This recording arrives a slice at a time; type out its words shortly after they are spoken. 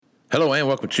Hello and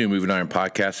welcome to Moving Iron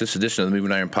Podcast. This edition of the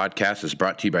Moving Iron Podcast is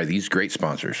brought to you by these great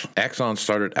sponsors. Axon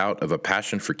started out of a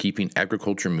passion for keeping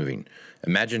agriculture moving.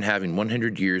 Imagine having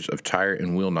 100 years of tire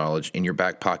and wheel knowledge in your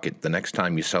back pocket the next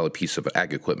time you sell a piece of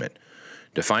ag equipment.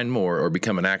 To find more or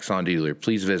become an Axon dealer,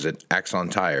 please visit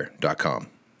axontire.com.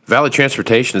 Valley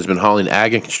Transportation has been hauling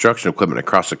ag and construction equipment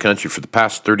across the country for the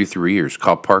past 33 years.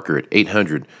 Call Parker at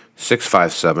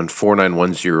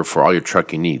 800-657-4910 for all your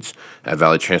trucking needs. At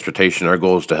Valley Transportation, our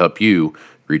goal is to help you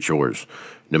reach yours.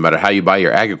 No matter how you buy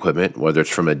your ag equipment, whether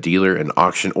it's from a dealer, an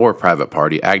auction, or a private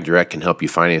party, AgDirect can help you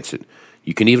finance it.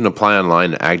 You can even apply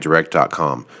online at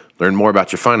agdirect.com. Learn more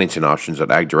about your financing options at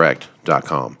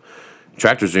agdirect.com.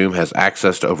 TractorZoom has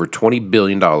access to over $20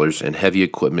 billion in heavy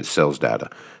equipment sales data.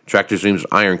 TractorZoom's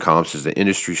Iron Comps is the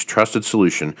industry's trusted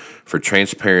solution for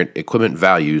transparent equipment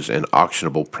values and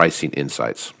auctionable pricing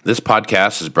insights. This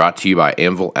podcast is brought to you by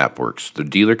Anvil AppWorks. The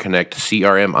Dealer Connect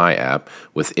CRMI app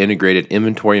with integrated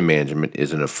inventory management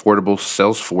is an affordable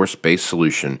Salesforce-based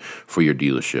solution for your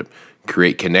dealership.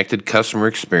 Create connected customer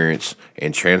experience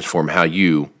and transform how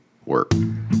you work.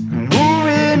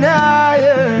 Moving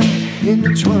higher in the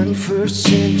 21st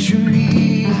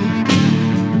century.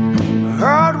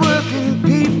 Hard-working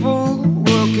people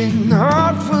working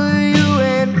hard for you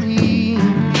and me.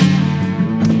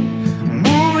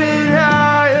 Moving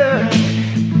higher,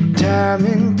 time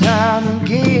and time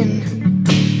again.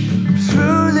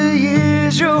 Through the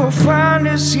years you'll find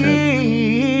us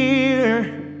here.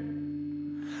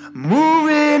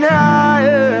 Moving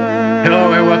higher.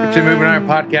 Hello and welcome to Moving Iron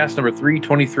Podcast number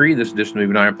 323. This edition of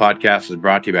Moving Iron Podcast is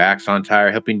brought to you by Axon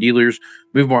Tire, helping dealers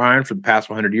move more iron for the past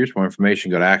 100 years. For more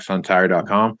information, go to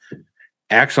axontire.com.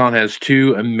 Axon has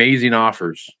two amazing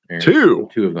offers. Aaron,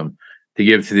 two of them to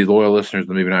give to the loyal listeners of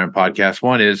the Moving Iron Podcast.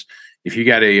 One is if you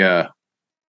got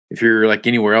if you're like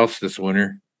anywhere else this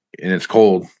winter and it's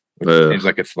cold, which seems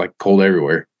like it's like cold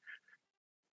everywhere,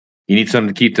 you need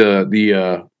something to keep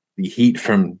the heat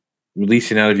from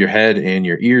releasing out of your head and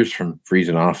your ears from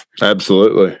freezing off.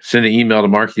 Absolutely. Send an email to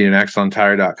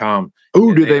marketing@axontire.com.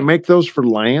 Oh, do they make those for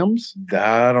lambs?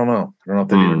 I don't know. I don't know if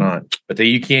they do or not. But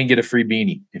you can get a free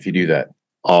beanie if you do that.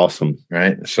 Awesome.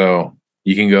 Right? So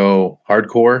you can go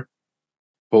hardcore,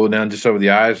 pull it down just over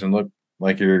the eyes and look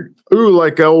like you're... Ooh,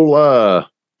 like old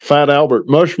Fat Albert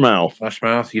Mushmouth.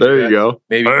 Mushmouth. There you go.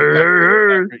 Maybe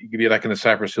you could be like in the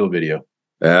Cypress Hill video.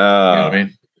 Yeah. You know what I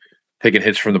mean? Taking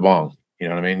hits from the bong. You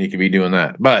know what I mean? You could be doing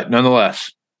that. But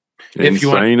nonetheless, if you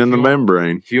want the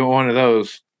membrane. If you want one of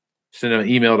those, send an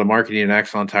email to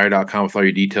marketing@axontire.com with all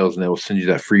your details, and they will send you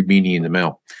that free beanie in the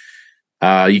mail.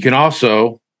 You can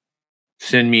also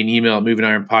send me an email at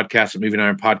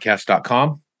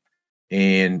movingironpodcast@movingironpodcast.com,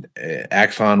 and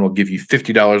Axon will give you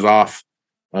 $50 off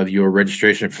of your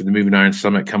registration for the Moving Iron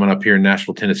Summit coming up here in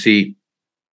Nashville, Tennessee,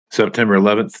 September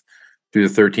 11th through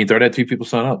the 13th. I already had 2 people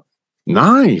sign up.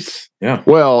 Nice. Yeah.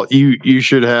 Well, you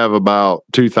should have about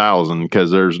 2,000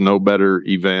 because there's no better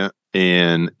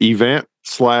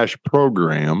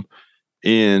event/program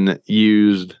in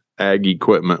used ag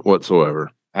equipment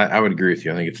whatsoever. I would agree with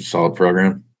you. I think it's a solid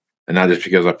program. And not just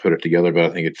because I put it together, but I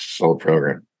think it's a solid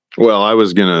program. Well, I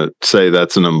was going to say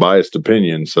that's an unbiased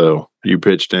opinion. So you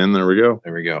pitched in. There we go.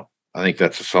 There we go. I think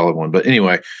that's a solid one. But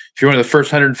anyway, if you're one of the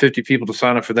first 150 people to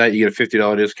sign up for that, you get a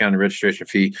 $50 discount and registration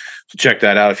fee. So check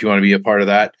that out if you want to be a part of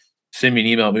that. Send me an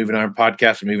email at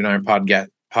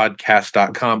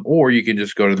movingironpodcast@movingironpodcast.com, or you can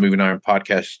just go to the Moving Iron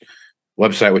Podcast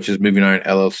website, which is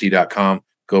movingironllc.com.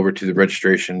 Go over to the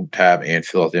registration tab and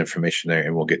fill out the information there,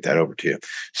 and we'll get that over to you.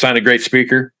 Signed a great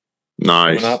speaker.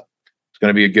 Nice. Coming up. It's going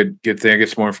to be a good thing. I get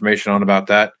some more information on about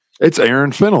that. It's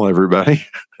Aaron Fennell, everybody.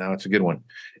 No, it's a good one.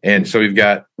 And so we've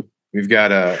got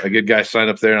a good guy signed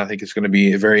up there, and I think it's going to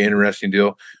be a very interesting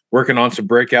deal. Working on some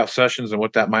breakout sessions and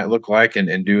what that might look like,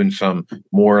 and doing some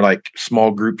more like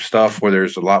small group stuff where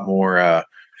there's a lot more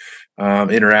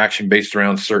interaction based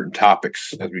around certain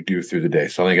topics as we do through the day.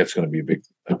 So I think that's going to be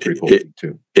a pretty cool thing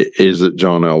too. Is it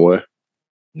John Elway?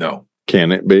 No.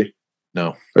 Can it be?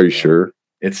 No. Are you sure?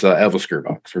 It's Elvis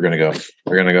Gearbox. We're gonna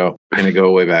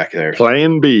go way back there.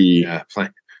 Plan B. Yeah,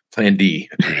 plan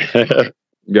D.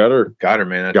 Got her,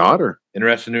 man. Got her.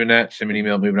 Interested in doing that? Send me an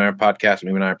email,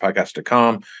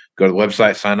 movingironpodcast@movingironpodcast.com. Go to the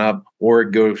website, sign up, or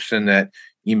go send that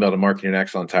email to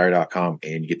marketing@axontire.com,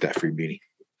 and you get that free beanie.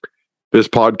 This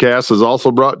podcast is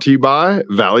also brought to you by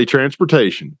Valley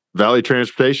Transportation. Valley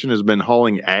Transportation has been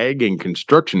hauling ag and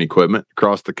construction equipment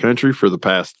across the country for the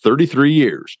past 33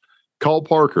 years. Call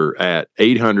Parker at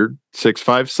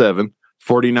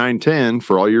 800-657-4910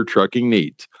 for all your trucking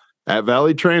needs. At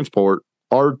Valley Transport,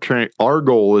 our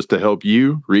goal is to help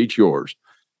you reach yours.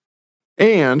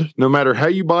 And no matter how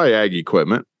you buy ag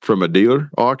equipment, from a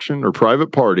dealer, auction, or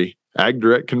private party,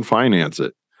 AgDirect can finance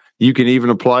it. You can even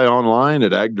apply online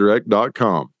at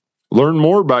agdirect.com. Learn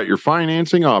more about your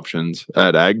financing options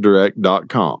at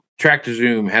agdirect.com. Tractor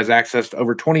Zoom has access to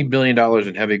over $20 billion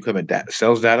in heavy equipment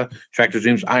sales data. Tractor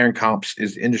Zoom's Iron Comps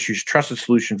is the industry's trusted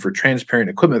solution for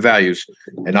transparent equipment values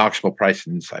and auctionable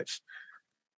pricing insights.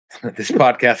 This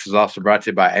podcast is also brought to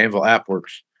you by Anvil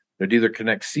AppWorks. The Dealer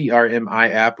Connect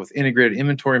CRMI app with integrated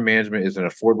inventory management is an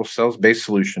affordable sales-based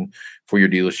solution for your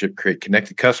dealership. Create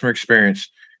connected customer experience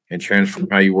and transform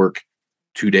how you work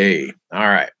today. All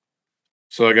right.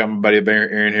 So I got my buddy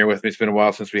Aaron here with me. It's been a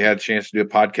while since we had a chance to do a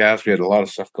podcast. We had a lot of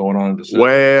stuff going on in December.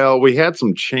 Well, we had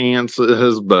some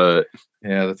chances, but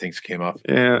yeah, the things came up.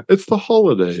 Yeah, it's the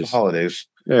holidays.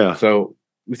 Yeah. So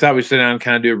we thought we'd sit down and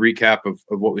kind of do a recap of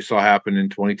what we saw happen in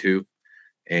 22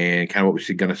 and kind of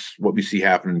what we see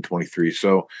happen in 23.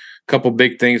 So a couple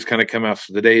big things kind of come out.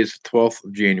 So today is the 12th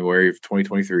of January of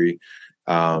 2023.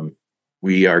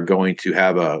 We are going to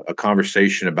have a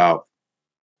conversation about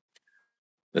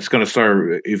that's going to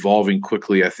start evolving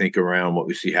quickly, I think, around what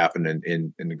we see happen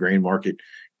in the grain market.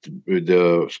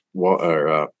 The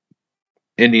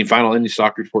final ending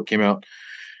stock report came out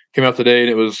today, and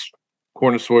it was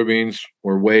corn and soybeans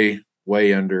were way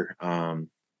under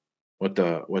what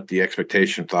the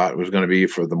expectation thought it was going to be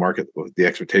for the market. What the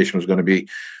expectation was going to be.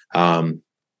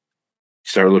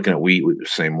 Started looking at wheat the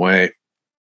same way.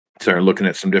 Started looking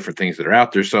at some different things that are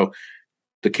out there. So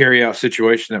the carryout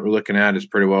situation that we're looking at is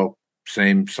pretty well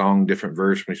same song, different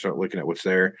verse when you start looking at what's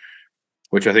there,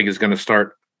 which I think is going to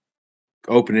start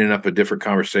opening up a different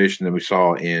conversation than we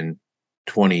saw in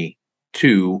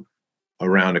 22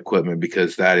 around equipment,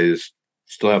 because that is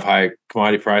still have high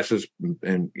commodity prices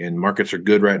and markets are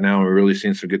good right now. We're really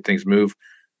seeing some good things move.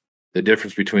 The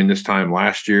difference between this time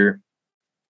last year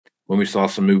when we saw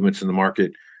some movements in the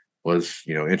market was,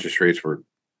 interest rates were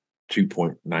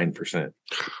 2.9%.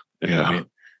 Yeah. I mean?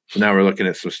 So now we're looking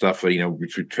at some stuff,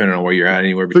 depending on where you're at,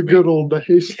 anywhere between the good old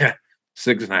days. Yeah,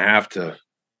 6.5% to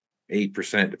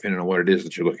 8%, depending on what it is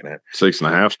that you're looking at.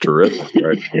 6.5 is terrific,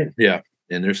 right? Yeah,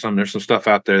 and there's some stuff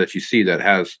out there that you see that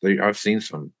I've seen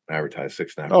some advertised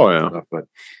 6.5. Oh yeah, stuff, but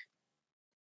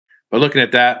looking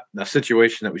at that, the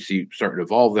situation that we see starting to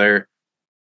evolve there,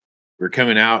 we're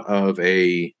coming out of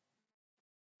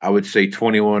I would say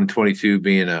 21, 22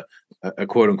 being a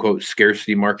quote unquote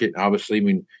scarcity market. Obviously, I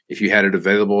mean, if you had it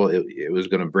available, it was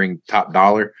going to bring top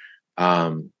dollar.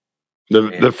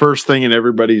 The first thing in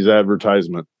everybody's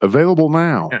advertisement, available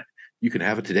now. You can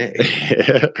have it today.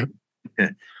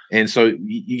 And so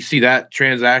you see that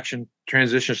transition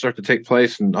start to take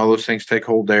place and all those things take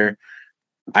hold there.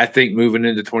 I think moving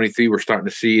into 23, we're starting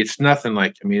to see it's nothing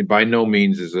like, by no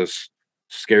means is this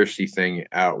scarcity thing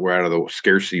we're out of the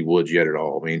scarcity woods yet at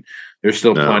all. I mean, there's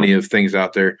still plenty of things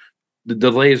out there. The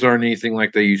delays aren't anything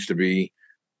like they used to be.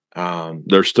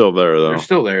 They're still there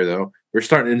though. We're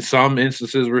starting in some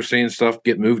instances, we're seeing stuff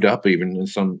get moved up, even in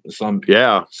some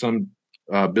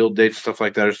build dates, stuff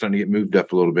like that are starting to get moved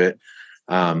up a little bit.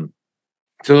 So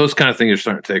those kind of things are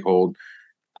starting to take hold.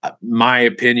 My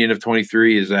opinion of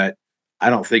 23 is that I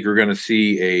don't think we're going to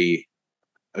see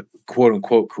a quote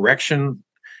unquote correction.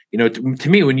 To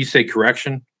me, when you say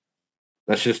correction,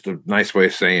 that's just a nice way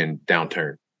of saying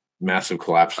downturn, massive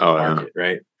collapse in the market,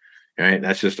 right? Right.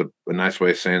 That's just a nice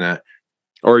way of saying that.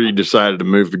 Or you decided to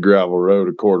move the gravel road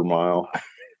a quarter mile.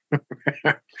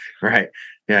 Right.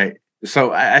 Yeah.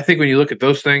 So I think when you look at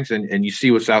those things and you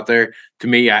see what's out there, to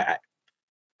me, I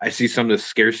see some of the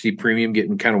scarcity premium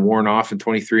getting kind of worn off in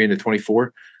 23 into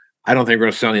 24. I don't think we're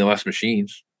going to sell any less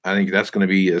machines. I think that's going to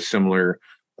be a similar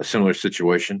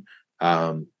situation.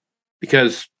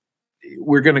 Because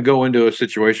we're going to go into a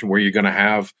situation where you're going to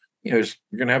have, you're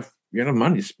going to have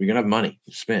money. You're going to have money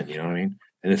to spend. You know what I mean?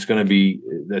 And it's going to be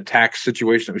the tax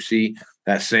situation that we see,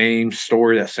 that same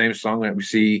story, that same song that we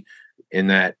see in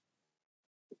that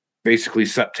basically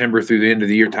September through the end of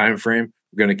the year time frame.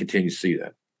 We're going to continue to see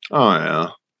that. Oh yeah,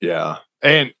 yeah.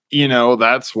 And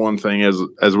that's one thing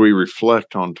as we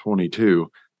reflect on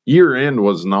 22, year end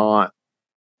was not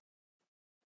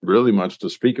really much to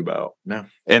speak about. No.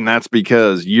 And that's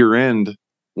because year end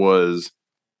was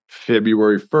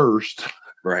February 1st.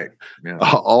 Right. Yeah.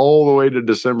 All the way to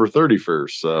December 31st.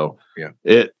 So yeah,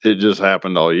 it just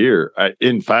happened all year.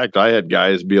 In fact, I had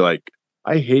guys be like,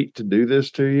 I hate to do this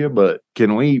to you, but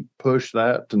can we push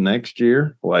that to next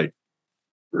year? Like,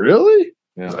 really?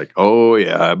 Yeah. Like, oh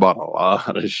yeah, I bought a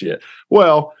lot of shit.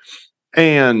 Well,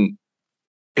 and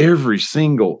every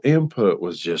single input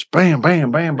was just bam,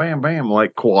 bam, bam, bam, bam,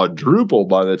 like quadruple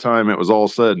by the time it was all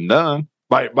said and done.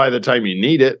 By the time you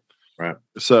need it. Right.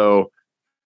 So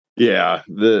Yeah,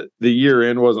 the year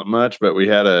end wasn't much, but we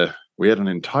had an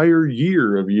entire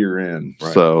year of year end.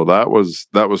 Right. So that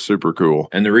was super cool.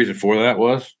 And the reason for that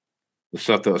was the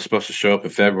stuff that was supposed to show up in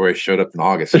February showed up in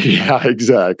August. Yeah,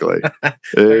 exactly.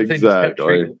 Everything just kept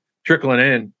Exactly. trickling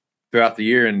in throughout the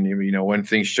year, and when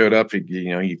things showed up,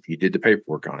 you did the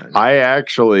paperwork on it.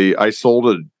 I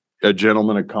sold a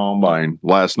gentleman a combine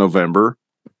last November.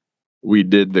 We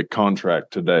did the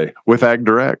contract today with Ag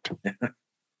Direct.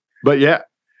 But yeah,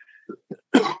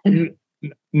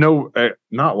 no,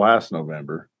 not last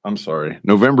November. I'm sorry,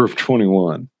 November of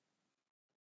 21.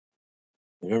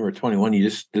 November 21, you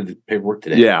just did the paperwork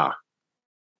today. Yeah,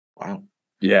 Wow.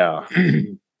 yeah.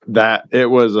 That it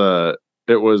was a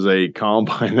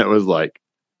combine that was like,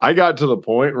 I got to the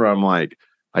point where I'm like,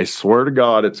 I swear to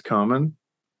God, it's coming.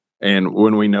 And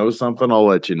when we know something, I'll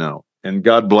let you know. And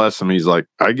God bless him. He's like,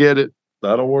 I get it.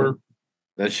 That'll work.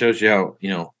 That shows you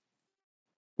how,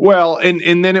 Well,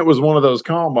 and then it was one of those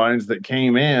combines that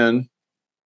came in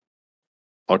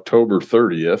October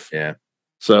 30th. Yeah.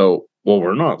 So,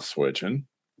 we're not switching.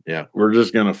 Yeah. We're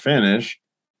just going to finish.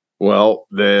 Well,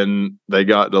 then they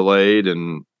got delayed,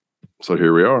 and so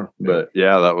here we are. Yeah. But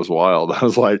yeah, that was wild. I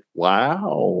was like,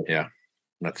 wow. Yeah.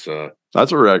 That's a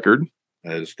record.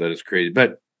 That is crazy.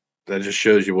 But that just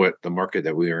shows you what the market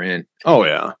that we are in. Oh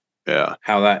yeah. Yeah.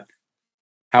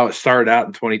 How it started out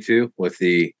in 22 with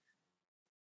you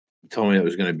told me it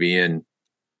was going to be in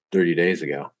 30 days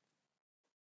ago.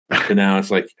 So now it's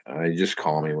like, you just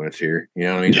call me when it's here. You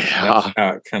know what I mean? Yeah. That's how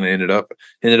it kind of ended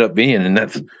up being. And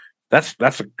that's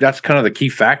kind of the key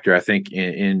factor, I think,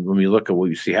 in when we look at what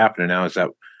you see happening now is that,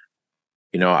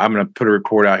 I'm going to put a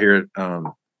report out here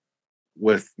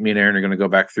with me and Aaron are going to go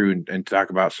back through and talk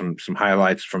about some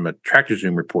highlights from a Tractor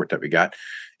Zoom report that we got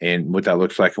and what that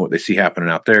looks like and what they see happening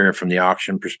out there from the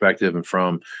auction perspective and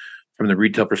from the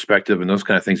retail perspective and those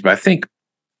kind of things. But I think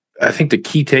the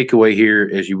key takeaway here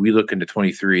as we look into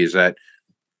 23 is that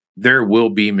there will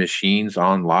be machines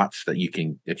on lots that you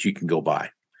can go buy.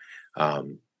 I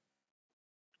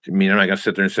mean, I'm not going to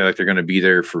sit there and say like they're going to be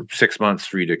there for 6 months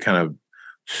for you to kind of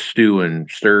stew and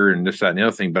stir and this, that, and the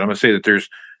other thing. But I'm going to say that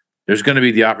there's going to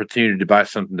be the opportunity to buy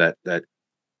something that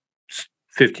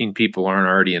 15 people aren't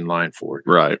already in line for.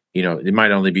 Right. It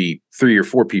might only be 3 or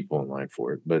 4 people in line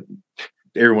for it, but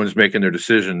everyone's making their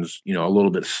decisions, a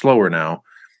little bit slower now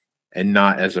and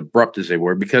not as abrupt as they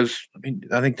were because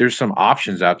I think there's some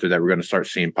options out there that we're going to start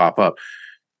seeing pop up,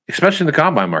 especially in the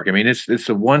combine market. I mean, it's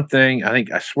the one thing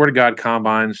I swear to God,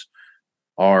 combines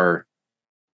are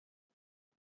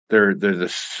they're the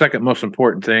second most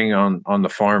important thing on the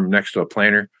farm next to a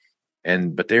planter.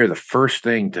 But they're the first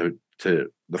thing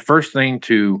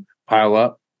to pile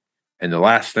up and the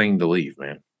last thing to leave,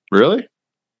 man. Really?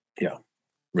 Yeah,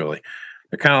 really.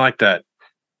 They're kind of like that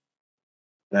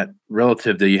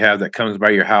relative that you have that comes by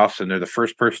your house and they're the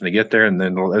first person to get there and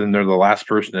then they're the last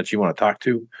person that you want to talk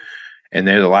to and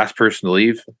they're the last person to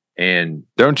leave. And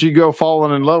don't you go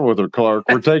falling in love with her, Clark.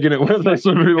 We're taking it with us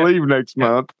when we leave next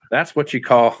month. That's what you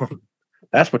call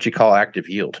active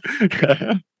yield.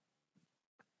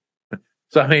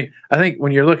 So, I mean, I think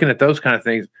when you're looking at those kind of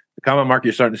things, the combine market,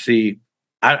 you're starting to see,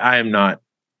 I am not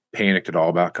panicked at all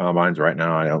about combines right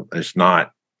now. It's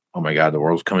not, oh my God, the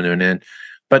world's coming to an end.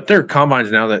 But there are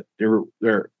combines now that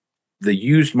they're the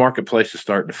used marketplace is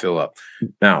starting to fill up.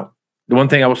 Now, the one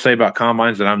thing I will say about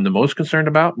combines that I'm the most concerned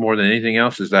about more than anything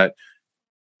else is that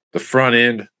the front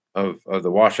end of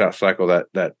the washout cycle,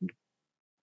 that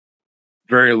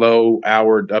very low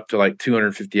hour up to like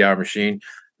 250 hour machine,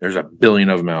 there's a billion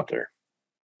of them out there.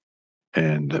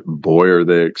 And boy, are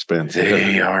they expensive.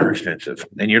 They are expensive.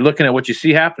 And you're looking at what you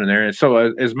see happening there. And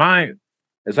so as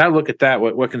I look at that,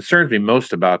 what concerns me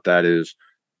most about that is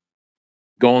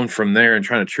going from there and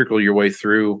trying to trickle your way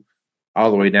through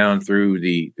all the way down through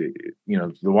the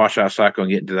washout cycle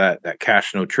and get into that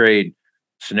cash no trade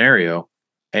scenario.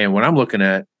 And when I'm looking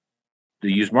at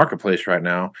the used marketplace right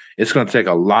now, it's going to take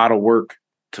a lot of work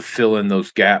to fill in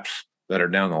those gaps that are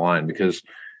down the line because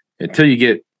until you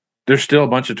get, there's still a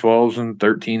bunch of 12s and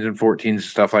 13s and 14s and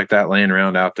stuff like that laying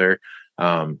around out there.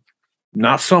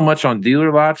 Not so much on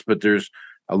dealer lots, but there's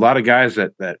a lot of guys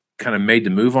that kind of made the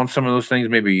move on some of those things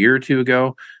maybe a year or two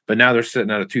ago, but now they're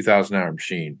sitting at a 2,000 hour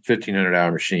machine, 1,500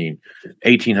 hour machine,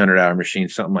 1,800 hour machine,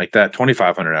 something like that,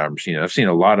 2,500 hour machine. I've seen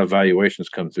a lot of valuations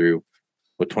come through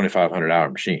with 2,500 hour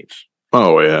machines.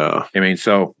 Oh yeah. I mean,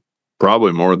 so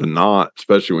probably more than not,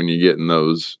 especially when you get in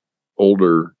those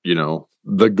older,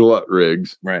 the glut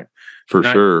rigs. Right. For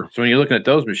sure. So when you're looking at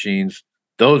those machines,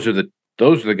 those are the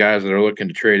guys that are looking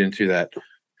to trade into that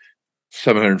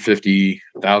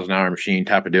 750,000 hour machine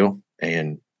type of deal.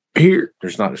 And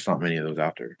There's not many of those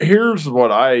out there. Here's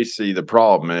what I see the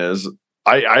problem is.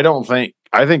 I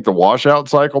think the washout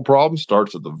cycle problem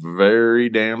starts at the very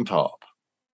damn top.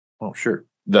 Oh, sure.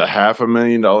 The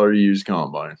 $500,000 used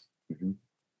combine. Mm-hmm.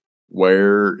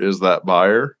 Where is that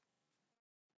buyer?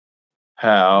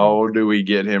 How do we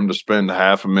get him to spend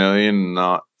 $500,000 and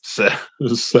not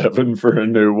seven for a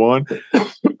new one?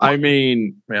 I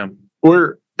mean, Man.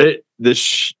 it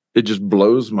just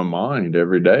blows my mind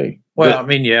every day. Well, I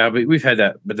mean, yeah, but we've had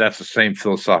that, but that's the same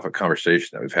philosophical conversation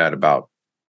that we've had about,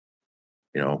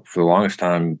 for the longest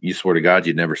time, you swear to God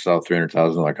you'd never sell a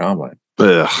 $300,000 combine.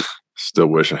 Ugh, still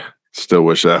wish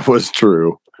that was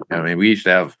true. I mean,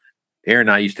 Aaron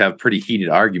and I used to have pretty heated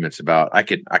arguments about I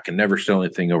can never sell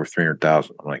anything over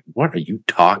 300,000. I'm like, what are you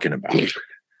talking about?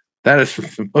 That is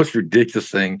the most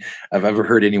ridiculous thing I've ever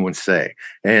heard anyone say.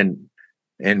 And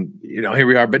here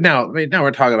we are. But now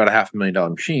we're talking about a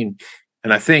 $500,000 machine,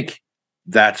 and I think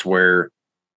that's where,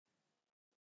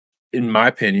 in my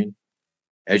opinion,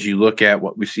 as you look at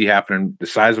what we see happening, the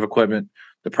size of equipment,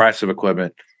 the price of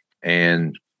equipment,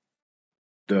 and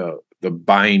the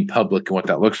buying public and what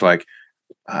that looks like,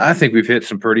 I think we've hit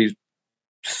some pretty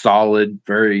solid,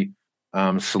 very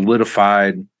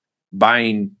solidified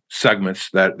buying segments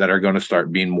that are going to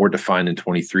start being more defined in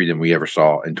 23 than we ever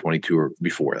saw in 22 or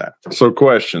before that. So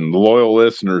question, the loyal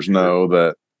listeners know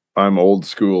that I'm old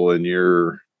school and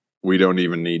we don't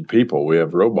even need people. We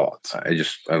have robots.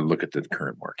 I look at the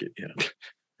current market. Yeah.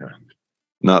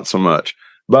 Not so much,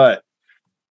 but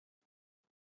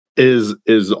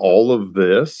is all of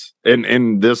this,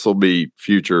 and this will be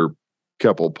future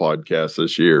couple podcasts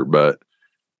this year, but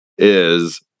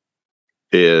is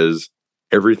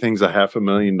everything's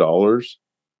 $500,000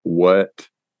 what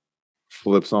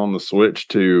flips on the switch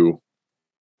to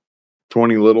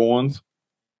 20 little ones?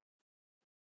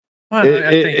 Well,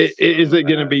 is it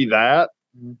going to be that,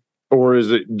 or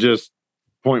is it just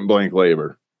point blank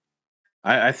labor?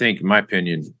 I think, in my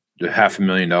opinion, the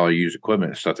 $500,000 used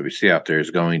equipment stuff that we see out there is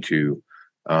going to,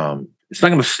 it's not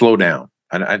going to slow down.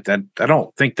 I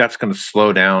don't think that's going to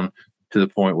slow down to the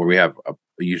point where we have a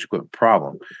used equipment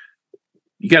problem.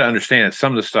 You got to understand that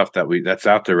some of the stuff that's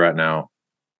out there right now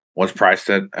was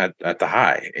priced at the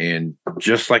high, and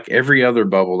just like every other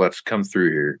bubble that's come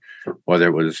through here, whether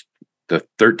it was the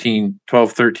 11,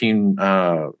 12,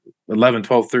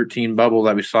 13 bubble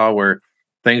that we saw where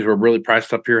things were really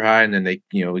priced up here high, and then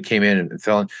we came in and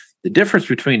fell in. The difference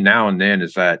between now and then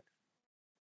is that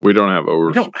we don't have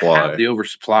oversupply. We don't have the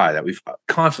oversupply that we've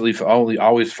constantly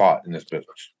always fought in this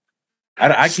business.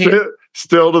 I can't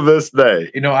still to this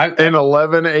day. an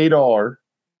 11.8R.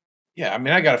 Yeah, I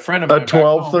mean, I got a friend of mine. A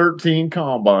 12-13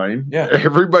 combine. Yeah,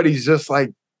 everybody's just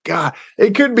like, God,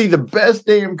 it could be the best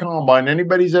damn combine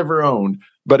anybody's ever owned,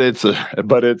 but it's a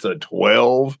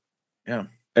 12. Yeah,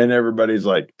 and everybody's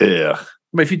like, yeah.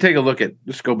 But if you take a look at,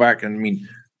 just go back, and I mean,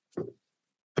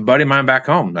 a buddy of mine back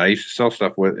home that I used to sell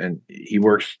stuff with, and he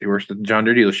works at the John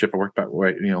Deere dealership. I worked back,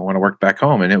 when I worked back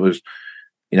home, and it was,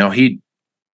 I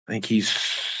think he's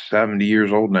 70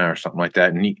 years old now or something like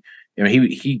that, and he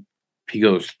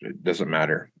goes, it doesn't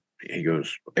matter. He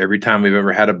goes, every time we've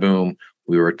ever had a boom,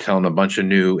 we were telling a bunch of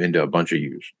new into a bunch of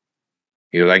used.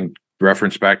 I can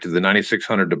reference back to the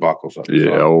 9600 debacles.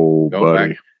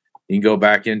 Buddy. You can go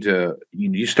back into,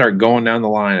 you start going down the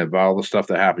line of all the stuff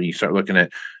that happened. You start looking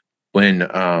at when,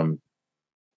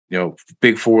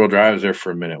 big 4-wheel drives there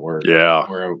for a minute were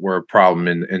a problem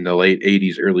in the late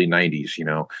 80s, early 90s,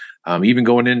 even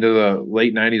going into the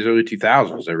late 90s, early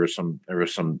 2000s, there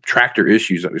was some tractor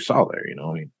issues that we saw there,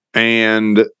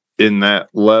 and in that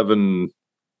 11,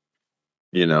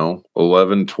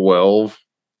 12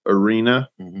 arena,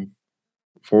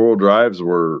 4-wheel drives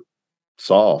were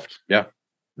soft. Yeah,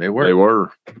 they were.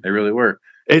 They really were.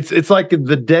 It's like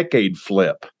the decade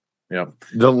flip. Yeah.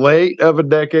 The late of a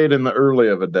decade and the early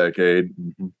of a decade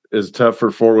is tough for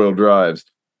 4-wheel drives,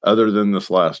 other than this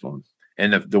last one.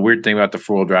 And the weird thing about the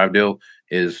 4-wheel drive deal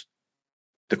is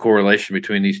the correlation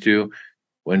between these two.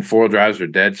 When 4-wheel drives are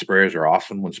dead, sprayers are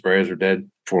awesome. When sprayers are dead,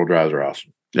 4-wheel drives are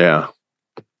awesome. Yeah.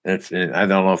 I don't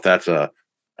know if that's we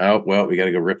got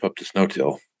to go rip up the snow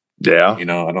till. Yeah. I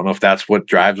don't know if that's what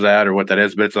drives that or what that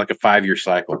is, but it's like a 5-year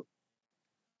cycle.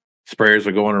 Sprayers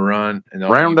are going to run, and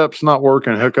Roundup's not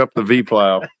working. Hook up the V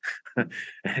plow,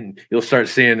 and you'll start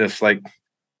seeing this like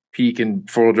peak in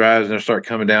 4-wheel drives, and they'll start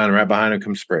coming down, and right behind them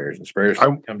come sprayers, and sprayers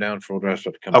come down. 4-wheel drives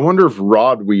start to come. I wonder if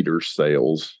rod weeder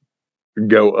sales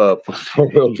go up with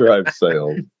 4-wheel drive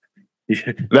sales.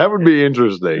 That would be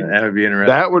interesting. That would be interesting.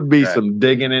 That would be some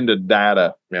digging into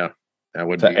data. Yeah, that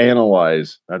would to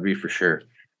analyze. That'd be for sure.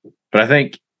 But I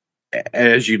think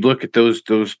as you look at those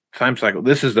time cycles,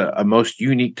 this is a most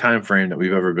unique time frame that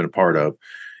we've ever been a part of.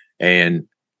 And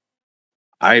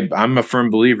I'm a firm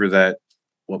believer that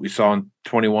what we saw in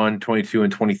 21, 22,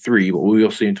 and 23, what we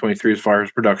will see in 23 as far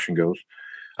as production goes,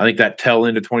 I think that tail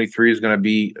end of 23 is going to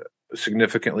be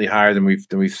significantly higher than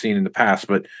we've seen in the past.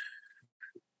 But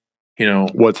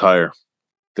what's higher?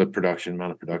 The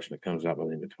amount of production that comes out by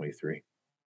the end of 23.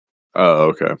 Oh,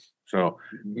 okay. So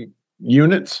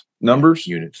units, numbers,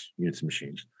 units and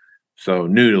machines. So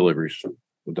new deliveries,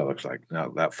 what that looks like now.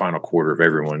 That final quarter of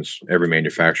every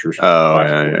manufacturer's. Oh,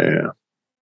 yeah.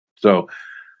 So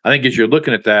I think as you're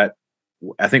looking at that,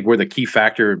 I think where the key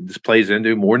factor this plays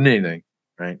into more than anything,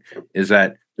 right, is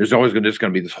that there's always going to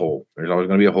be this hole. There's always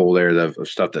going to be a hole there of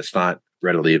stuff that's not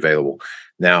readily available.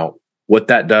 Now, what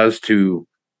that does to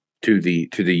the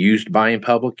used buying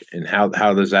public, and how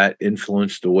does that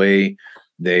influence the way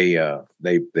they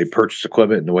purchase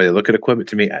equipment and the way they look at equipment?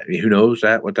 To me, who knows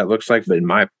what that looks like? But in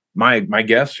my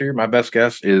guess here, my best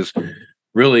guess is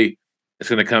really it's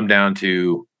going to come down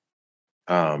to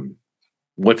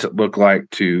what's it look like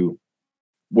to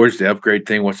where's the upgrade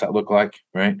thing? What's that look like?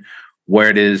 Right? Where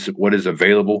it is, what is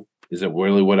available? Is it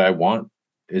really what I want?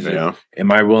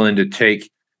 Am I willing to take?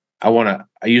 I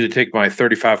usually take my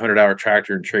 3,500 hour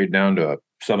tractor and trade down to a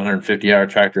 750 hour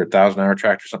tractor, 1,000 hour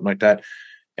tractor, something like that.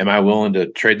 Am I willing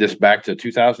to trade this back to a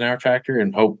 2,000 hour tractor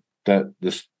and hope that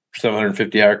this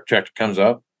 750 hour tractor comes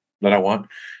up that I want?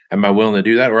 Am I willing to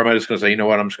do that? Or am I just going to say, you know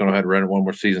what, I'm just going to go ahead and run it one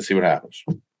more season, see what happens?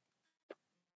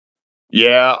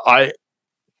 Yeah,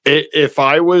 if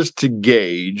I was to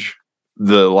gauge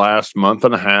the last month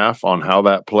and a half on how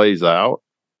that plays out,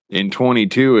 in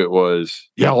 22, it was,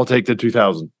 I'll take the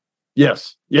 2,000.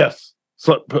 Yes.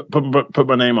 So put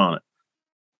my name on it.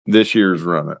 This year's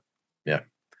run it. Yeah.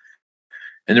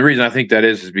 And the reason I think that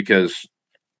is because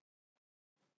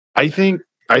I think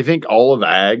all of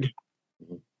ag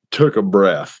took a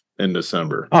breath in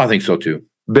December. Oh, I think so too.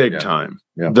 Big time.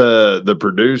 Yeah. The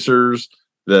producers,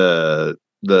 the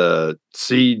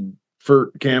seed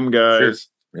for chem guys,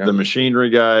 the machinery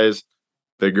guys,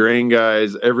 the grain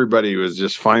guys, everybody was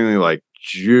just finally like,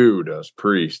 Judas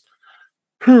Priest.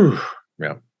 Whew.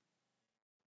 Yeah.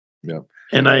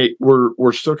 And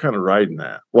we're still kind of riding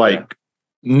that. Like,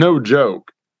 no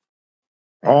joke.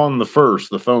 On the 1st,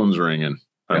 the phone's ringing.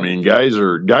 I mean, guys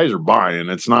are buying.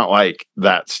 It's not like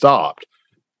that stopped.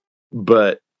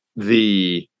 But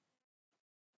the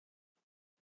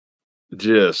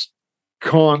just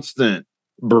constant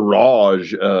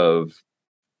barrage of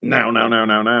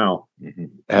now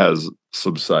has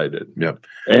subsided. Yep.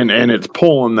 And it's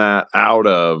pulling that out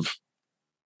of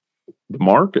the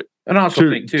market. And I also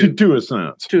think too, to a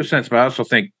sense. To a sense, but I also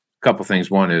think a couple things.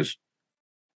 One is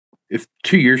if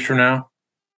 2 years from now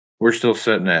we're still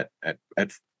sitting at a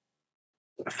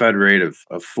Fed rate of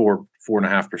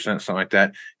 4.5%, something like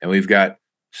that, and we've got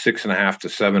 6.5 to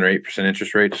 7 or 8%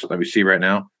 interest rates that we see right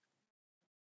now,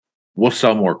 we'll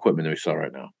sell more equipment than we sell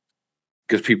right now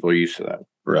because people are used to that.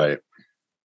 Right.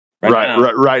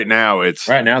 Right now it's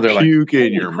they're like, puke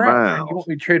in your mouth. You want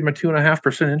me to trade my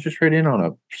 2.5% interest rate in on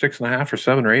a 6.5 or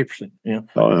 7 or 8%?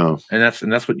 And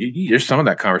that's what there's some of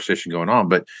that conversation going on,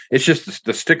 but it's just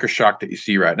the sticker shock that you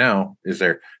see right now is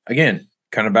there again,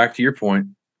 kind of back to your point,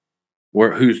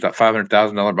 who's that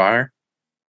 $500,000 buyer?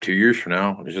 2 years from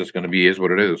now, it's just going to be is what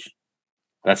it is.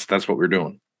 That's what we're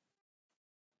doing.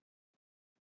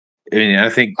 I mean,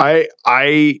 I think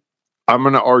I'm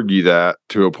going to argue that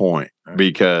to a point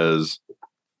because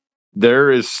there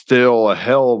is still a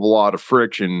hell of a lot of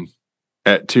friction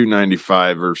at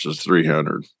 295 versus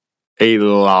 300. A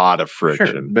lot of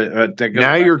friction. Sure, but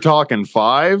now you're talking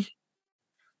 5.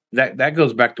 That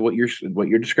goes back to what you're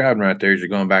describing right there. Is you're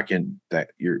going back in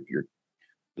that you're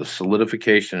the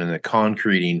solidification and the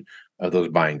concreting of those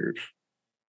buying groups.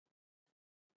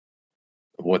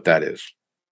 Of what that is.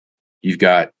 You've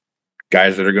got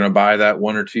guys that are going to buy that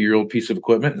 1 or 2 year old piece of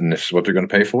equipment, and this is what they're going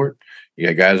to pay for it. You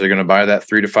got guys that are going to buy that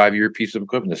 3 to 5 year piece of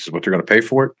equipment. This is what they're going to pay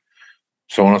for it.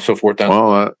 So on and so forth.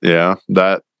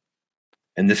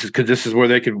 And this is where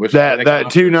they can that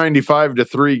 295 to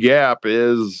 3 gap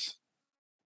is.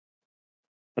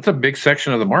 That's a big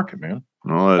section of the market, man.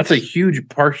 Well, that's a huge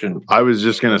portion. I was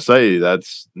just going to say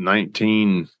that's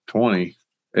 1920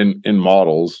 in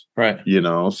models, right?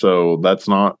 So that's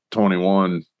not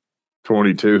 21.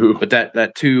 22, but that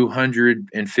 $250,000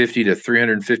 to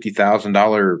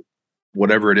 $350,000,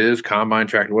 whatever it is, combine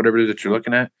tractor, whatever it is that you're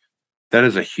looking at, that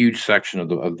is a huge section of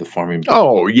the farming.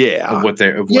 Oh yeah, of what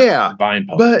they're buying.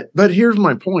 But here's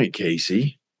my point,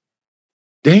 Casey.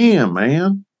 Damn,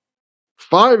 man,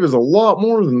 5 is a lot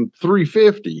more than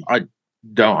 350.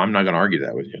 I'm not going to argue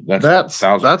that with you.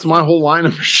 That's my whole line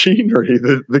of machinery.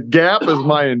 The Gap is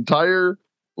my entire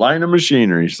line of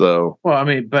machinery. So, well, I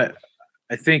mean, but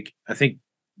I think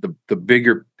the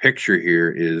bigger picture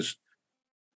here is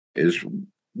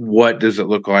what does it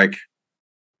look like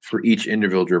for each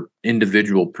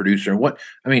individual producer? And what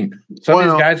I mean, some of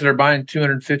these guys that are buying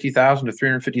 $250,000 to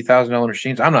 $350,000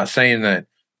 machines. I'm not saying that.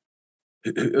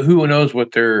 Who knows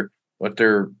what their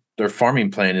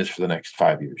farming plan is for the next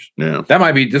 5 years? Yeah, that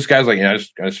might be. This guy's like,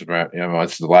 this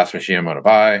is the last machine I'm going to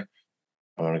buy. I'm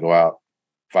going to go out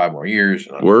 5 more years.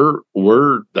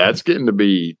 That's getting to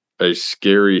be a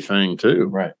scary thing too,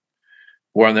 right?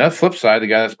 Well, on the flip side, the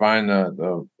guy that's buying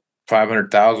the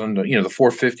 500,000, the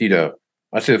 450 to,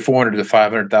 I'd say the 400 to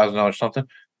 $500,000 something,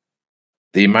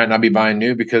 they might not be buying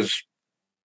new because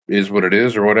is what it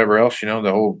is or whatever else. The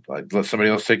whole let somebody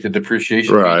else take the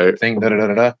depreciation thing.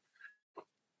 But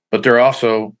they're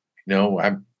also,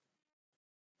 my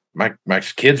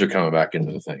kids are coming back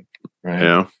into the thing,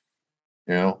 right?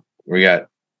 Yeah. We got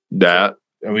that.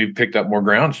 And we picked up more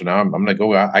ground, so now I'm going to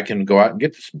go out. I can go out and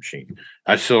get this machine.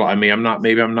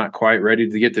 I'm not quite ready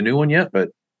to get the new one yet, but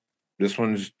this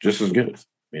one's just as good,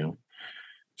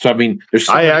 So I mean, there's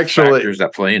so many factors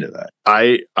that play into that.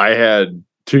 I had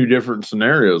 2 different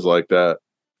scenarios like that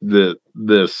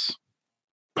this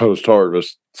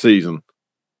post-harvest season.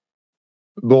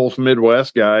 Both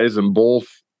Midwest guys and both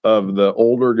of the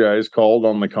older guys called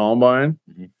on the combine.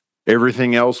 Mm-hmm.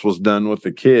 Everything else was done with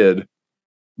the kid.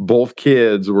 Both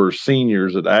kids were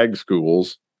seniors at ag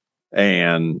schools,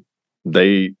 and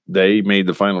they made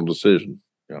the final decision.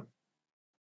 Yeah.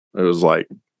 It was like,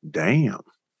 damn.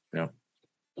 Yeah.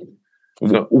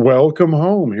 So, welcome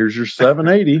home. Here's your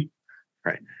 780.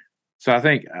 Right. So I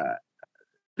think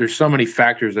there's so many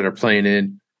factors that are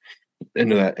playing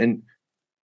into that, and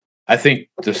I think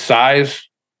the size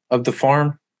of the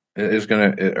farm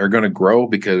are going to grow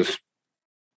because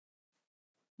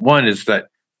one is that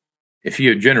if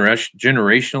you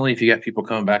generationally, if you got people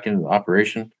coming back into the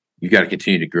operation, you got to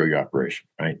continue to grow your operation,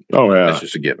 right? Oh yeah, that's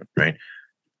just a given, right?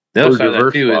 The other side of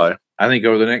that too is, I think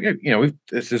over the next,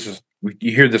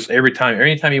 you hear this every time.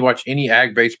 Anytime you watch any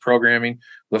ag-based programming,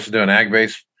 listen to an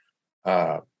ag-based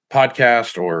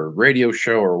podcast or radio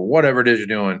show or whatever it is you're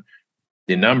doing,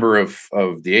 the number of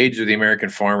the age of the American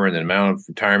farmer and the amount of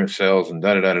retirement sales and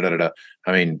da da da da da da.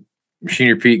 I mean,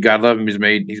 Machinery Pete, God love him, he's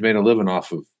made a living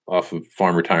off of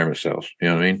farm retirement sales. You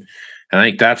know what I mean? And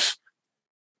I think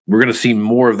we're going to see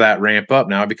more of that ramp up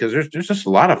now because there's just a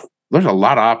lot of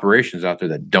operations out there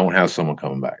that don't have someone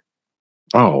coming back.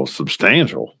 Oh,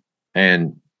 substantial.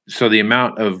 And so the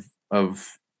amount of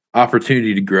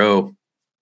opportunity to grow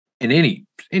in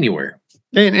anywhere.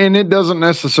 And it doesn't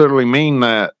necessarily mean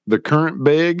that the current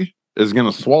big is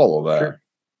going to swallow that.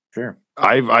 Sure.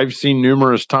 I've seen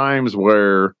numerous times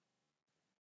where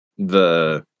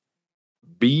the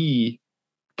B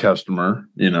customer,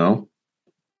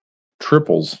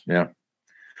 triples. Yeah.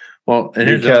 Well,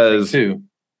 and because too,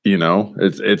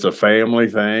 it's a family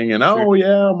thing, and sure. Oh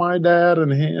yeah, my dad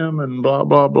and him, and blah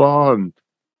blah blah, and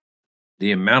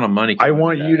the amount of money I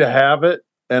want you to have it,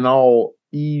 and I'll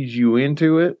ease you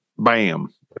into it. Bam.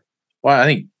 Well, I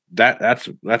think that's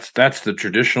the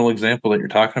traditional example that you're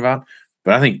talking about,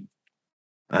 but I think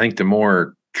the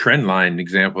more trend line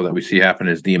example that we see happen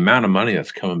is the amount of money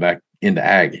that's coming back into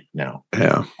ag now.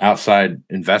 Yeah. Outside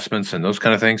investments and those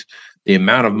kind of things, the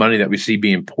amount of money that we see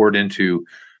being poured into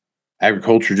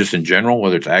agriculture just in general,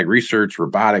 whether it's ag research,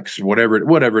 robotics,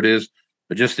 whatever it is,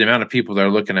 but just the amount of people that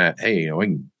are looking at, hey,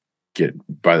 we can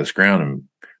buy this ground and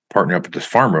partner up with this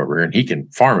farmer over here and he can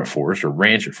farm it for us or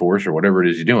ranch it for us or whatever it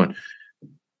is he's doing.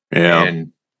 Yeah.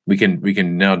 And we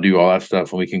can now do all that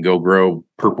stuff and we can go grow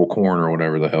purple corn or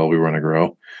whatever the hell we want to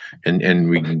grow. And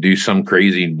we can do some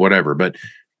crazy whatever. But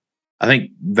I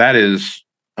think that is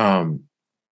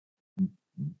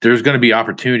there's going to be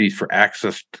opportunities for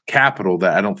access to capital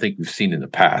that I don't think we've seen in the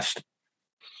past.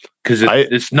 Because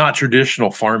it's not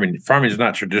traditional farming. Farming is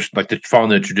not traditional, like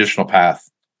following the traditional path,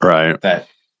 right?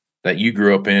 That you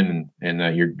grew up in, and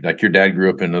that your dad grew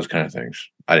up in, those kind of things.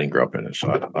 I didn't grow up in it, so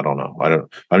I don't know.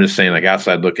 I'm just saying, like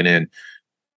outside looking in,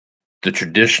 the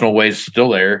traditional ways still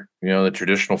there. The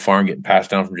traditional farm getting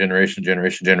passed down from generation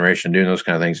to generation, doing those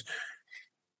kind of things.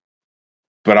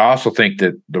 But I also think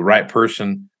that the right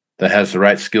person that has the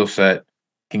right skill set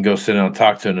can go sit down and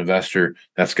talk to an investor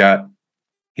she's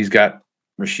got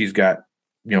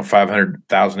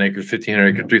 500,000 acres, 1,500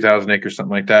 acres, 3,000 acres,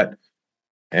 something like that.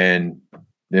 And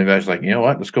the investor's like, you know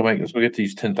what? Let's go get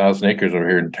these 10,000 acres over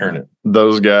here and turn it.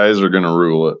 Those guys are going to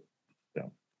rule it. Yeah.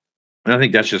 And I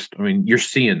think that's just, you're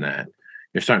seeing that.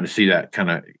 You're starting to see that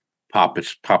kind of pop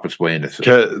its way into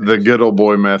The good old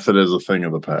boy method is a thing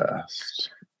of the past.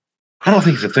 I don't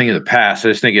think it's a thing of the past. I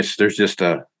just think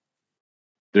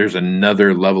there's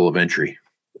another level of entry.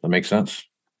 That makes sense.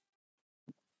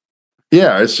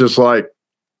 Yeah, it's just like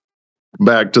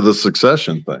back to the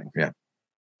succession thing. Yeah.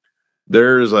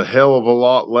 There's a hell of a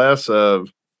lot less of,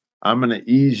 I'm going to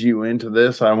ease you into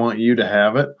this. I want you to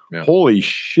have it. Yeah. Holy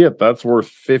shit, that's worth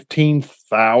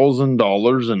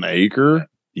 $15,000 an acre.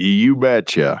 You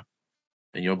betcha.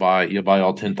 And you'll buy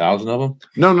all 10,000 of them.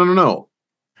 No.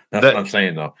 That's what I'm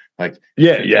saying though. Like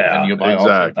yeah, and you'll buy all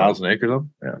 10,000 acres of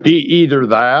them. Yeah. Either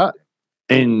that,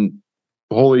 and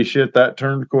holy shit, that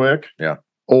turned quick. Yeah.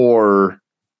 Or,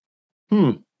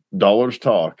 dollars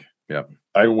talk. Yeah,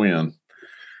 I win.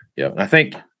 Yeah, I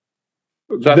think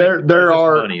there's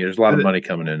money. There's a lot of money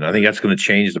coming in. I think that's going to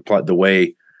change the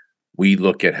way we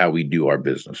look at how we do our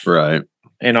business. Right.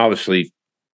 And obviously,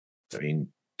 I mean,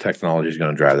 technology is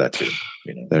going to drive that too.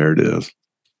 There it is.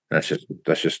 That's just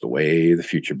the way of the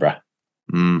future, bro.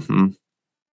 Mm-hmm.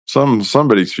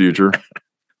 Somebody's future.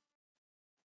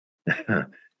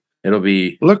 It'll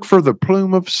be, look for the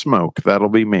plume of smoke. That'll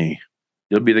be me.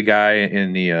 You'll be the guy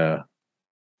in the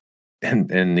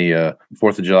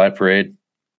 4th of July parade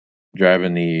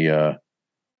driving the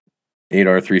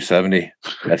 8R370.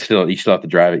 You still have to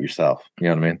drive it yourself. You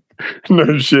know what I mean?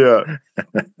 No shit.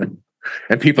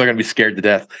 And people are going to be scared to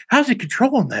death. How's he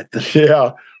controlling that thing?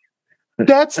 Yeah.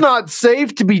 That's not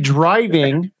safe to be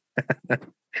driving.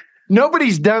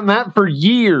 Nobody's done that for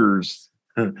years.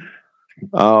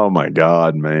 Oh my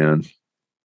God, man.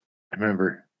 I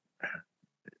remember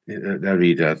that'd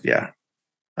be yeah.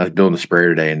 I was building a sprayer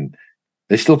today and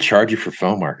they still charge you for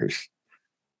foam markers.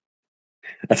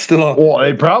 That's still well,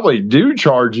 they probably do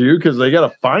charge you because they got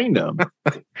to find them.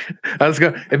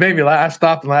 It made me laugh. I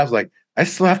stopped and laughed. I was like, I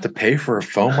still have to pay for a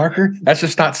foam marker? That's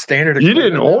just not standard. You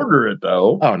didn't order it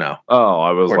though. Oh no. Oh,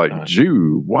 I was like,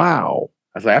 Jew, wow.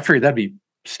 I was like, I figured that'd be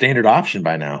standard option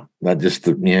by now. Not just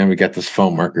we got this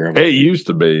foam marker. It used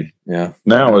to be. Yeah.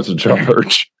 Now it's a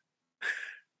charge.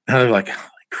 Now they're like, holy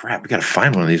crap, we got to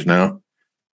find one of these now.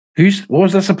 What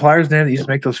was that supplier's name that used to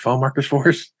make those foam markers for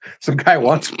us? Some guy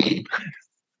wants one.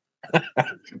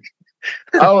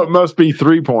 Oh, it must be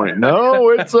 3 point. No,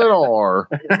 it's an R.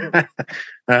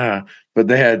 But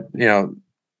they had,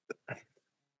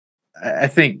 I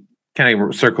think kind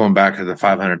of circling back to the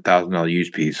 $500,000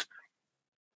 used piece.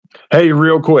 Hey,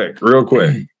 real quick.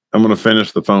 I'm going to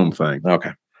finish the foam thing.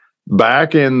 Okay.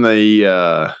 Back in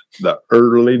the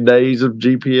early days of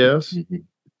GPS,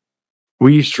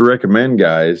 we used to recommend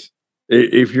guys,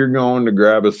 if you're going to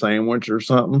grab a sandwich or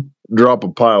something, drop a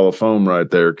pile of foam right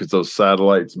there because those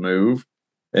satellites move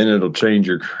and it'll change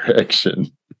your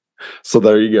correction. So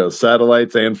there you go.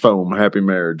 Satellites and foam. Happy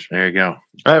marriage. There you go.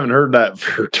 I haven't heard that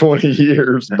for 20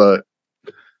 years, but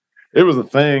it was a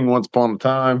thing once upon a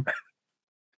time.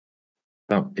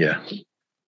 Oh, yeah.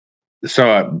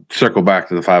 So circle back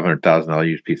to the $500,000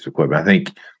 used piece of equipment. I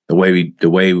think the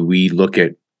way we look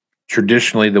at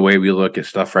traditionally, the way we look at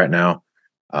stuff right now,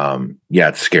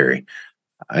 it's scary.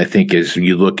 I think as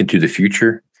you look into the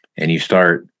future and you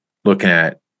start looking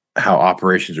at how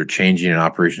operations are changing and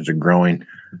operations are growing,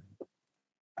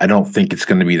 I don't think it's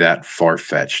going to be that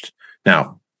far-fetched.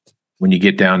 Now, when you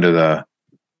get down to the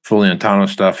fully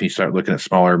autonomous stuff, you start looking at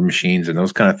smaller machines and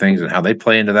those kind of things and how they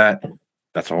play into that,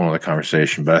 that's a whole other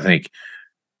conversation. But I think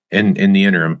in the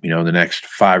interim, the next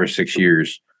 5 or 6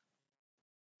 years,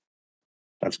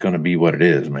 that's going to be what it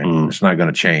is, man. It's not going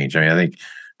to change. I mean, I think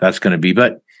that's going to be,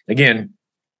 but again,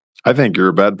 I think you're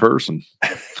a bad person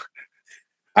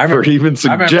for even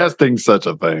suggesting such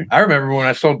a thing. I remember when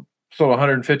I sold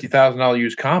 $150,000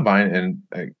 used combine, and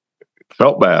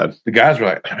felt bad. The guys were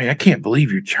like, I can't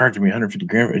believe you're charging me 150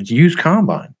 grand. It's used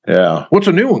combine. Yeah. What's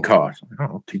a new one cost? I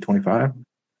don't know, $225.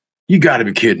 You got to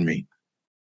be kidding me,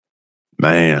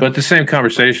 man. But the same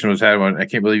conversation was had when I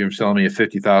can't believe you're selling me a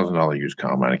 $50,000 used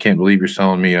combine. I can't believe you're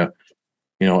selling me a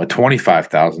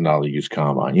 $25,000 used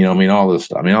combine. All this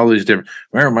stuff. All these different.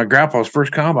 Remember, my grandpa's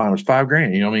first combine was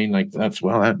 $5,000. Like that's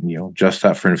just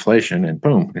that for inflation, and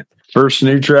boom. First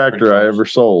new tractor I ever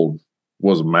sold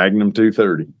was a Magnum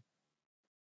 230,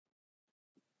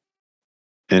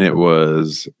 and it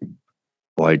was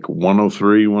like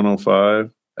 103,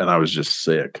 105, and I was just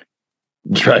sick.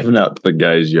 Driving out to the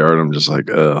guy's yard, I'm just like,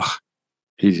 ugh,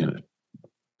 he's gonna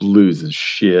lose his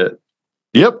shit.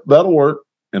 Yep, that'll work.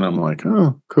 And I'm like,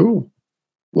 oh, cool.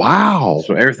 Wow.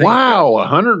 So everything. Wow,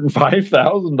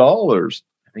 $105,000.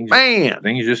 Man,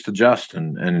 things just adjust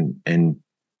and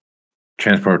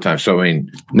transport time. So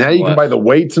now you can buy the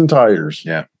weights and tires.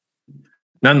 Yeah.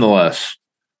 Nonetheless,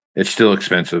 it's still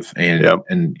expensive,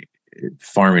 and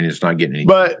farming is not getting any.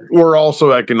 But we're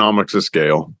also economics of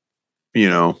scale.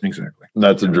 Exactly.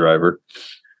 That's a driver.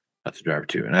 That's a driver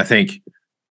too. And I think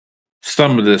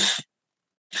some of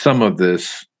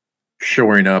this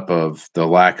shoring up of the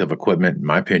lack of equipment, in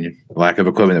my opinion, lack of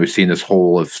equipment that we've seen this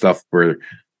whole of stuff where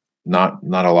not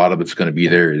a lot of it's going to be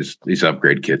there is these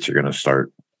upgrade kits are going to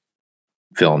start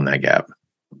filling that gap.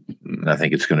 And I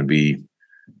think it's going to be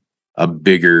a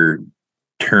bigger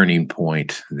turning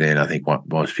point than I think what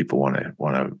most people want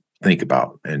to think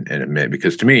about and admit.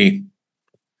 Because to me,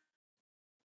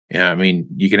 I mean,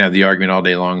 you can have the argument all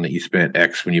day long that you spent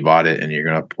X when you bought it and you're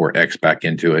going to pour X back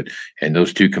into it. And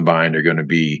those two combined are going to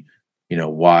be,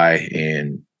 Y,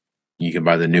 and you can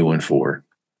buy the new one for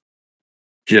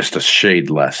just a shade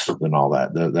less than all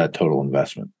that total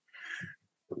investment.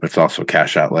 It's also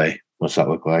cash outlay. What's that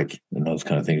look like? And those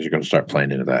kind of things are going to start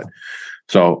playing into that.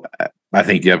 So I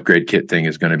think the upgrade kit thing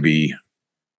is going to be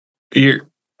here.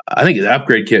 I think the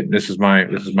upgrade kit, this is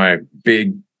my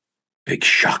big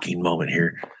shocking moment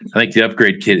here. I think the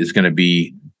upgrade kit is going to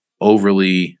be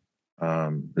overly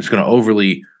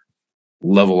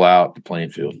level out the playing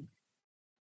field.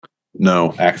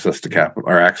 No. Access to capital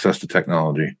or access to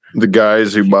technology. The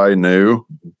guys who buy new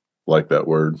like that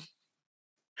word.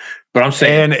 But I'm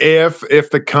saying, and if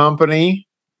the company,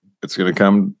 it's going to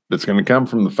come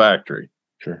from the factory.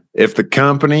 Sure. If the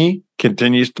company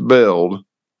continues to build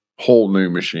whole new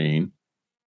machine,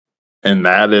 and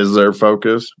that is their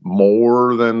focus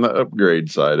more than the upgrade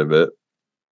side of it,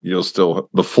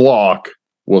 the flock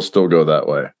will still go that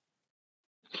way.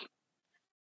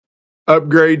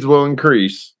 Upgrades will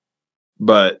increase,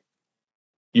 but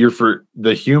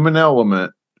the human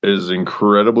element is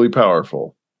incredibly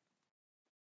powerful.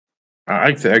 I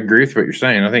agree with what you're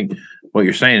saying. I think what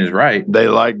you're saying is right. They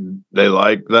like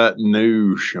that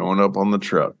new showing up on the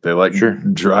truck. They like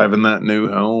driving that new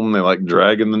home. They like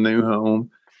dragging the new home.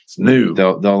 It's new.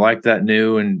 They'll like that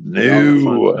new and new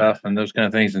all the fun stuff and those kind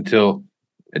of things until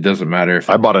it doesn't matter if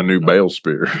I bought a new bale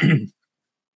spear.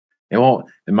 It won't,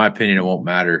 in my opinion, it won't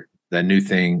matter. That new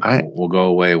thing will go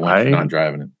away once you're not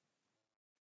driving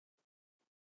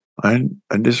it.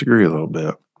 I disagree a little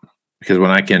bit. Because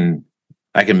when I can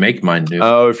make mine new.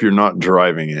 Oh, if you're not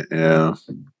driving it, yeah.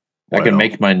 I can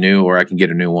make mine new or I can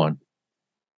get a new one.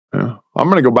 Yeah. I'm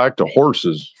going to go back to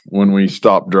horses when we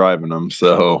stop driving them.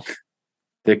 So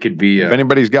there could be if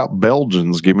anybody's got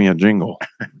Belgians, give me a jingle.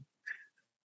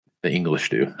 The English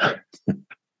do.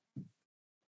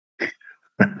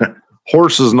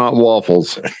 Horses, not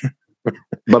waffles.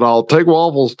 But I'll take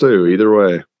waffles too, either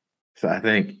way. So I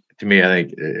think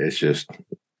it's just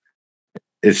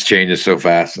it's changing so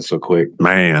fast and so quick.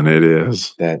 Man, it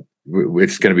is. That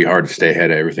it's going to be hard to stay ahead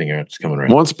of everything that's coming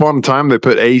around. Once upon a time, they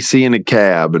put AC in a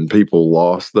cab and people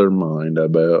lost their mind, I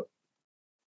bet.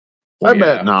 I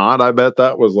bet not. I bet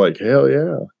that was like, hell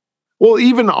yeah. Well,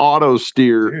 even auto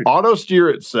steer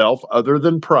itself, other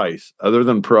than price,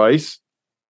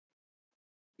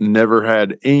 never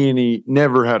had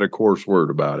a coarse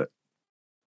word about it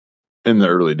in the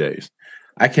early days.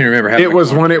 I can remember it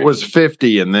was when it was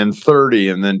 50 and then 30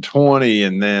 and then 20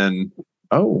 and then,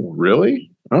 oh,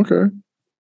 really? Okay.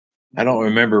 I don't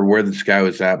remember where this guy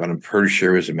was at, but I'm pretty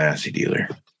sure it was a Massey dealer.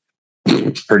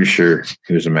 Pretty sure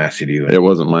he was a Massey dealer. It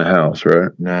wasn't my house,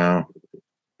 right? No,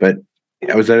 but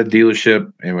I was at a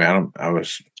dealership. Anyway, I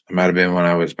might have been when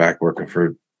I was back working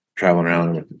for traveling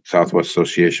around with Southwest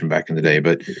Association back in the day,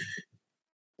 but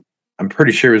I'm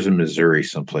pretty sure it was in Missouri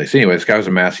someplace. Anyway, this guy was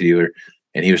a Massey dealer.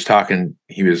 And he was talking,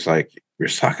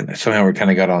 somehow we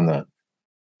kind of got on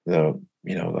the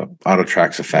auto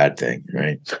track's a fad thing,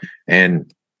 right?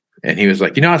 And he was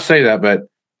like, I say that, but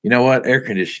you know what? Air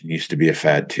conditioning used to be a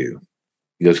fad too.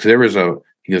 He goes,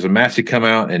 because a Massey come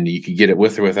out and you could get it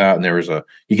with or without, and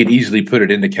you could easily put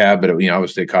it in the cab, but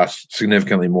obviously it costs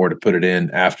significantly more to put it in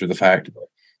after the fact.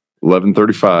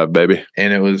 $11.35, baby.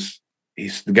 And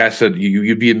the guy said,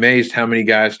 you'd be amazed how many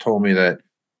guys told me that,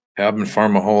 I've been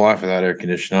farming my whole life without air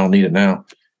conditioning. I don't need it now.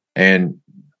 And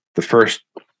it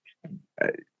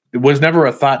was never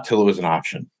a thought till it was an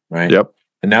option, right? Yep.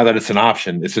 And now that it's an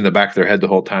option, it's in the back of their head the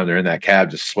whole time. They're in that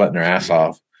cab just sweating their ass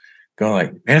off, going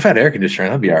like, man, if I had air conditioning,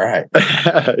 that'd be all right.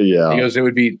 Yeah. He goes,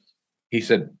 he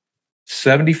said,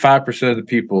 75% of the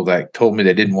people that told me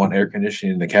they didn't want air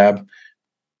conditioning in the cab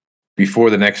before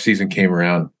the next season came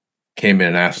around, came in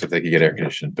and asked if they could get air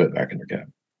conditioning put back in their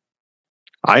cab.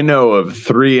 I know of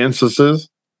 3 instances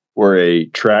where a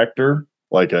tractor,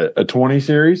 like a 20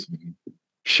 series,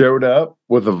 showed up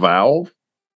with a valve.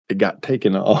 It got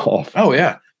taken off. Oh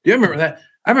yeah, do you remember that?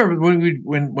 I remember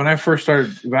when I first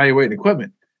started evaluating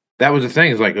equipment. That was the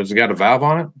thing. It's like, has it got a valve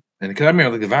on it? And because I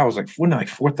remember the valve was like, wasn't it like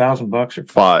 $4,000 or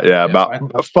Five,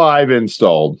 about 5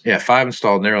 installed. Yeah, 5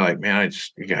 installed. And they were like, man,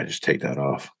 you gotta just take that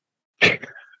off. Like,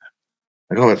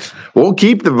 oh, we'll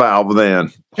keep the valve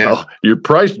then. Yeah. Well, your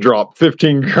price dropped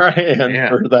 $15,000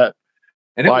 for that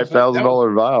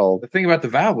 $5,000 valve. The thing about the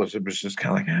valve was it was just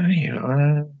kind of like, you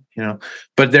know.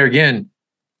 But there again,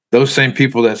 those same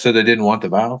people that said they didn't want the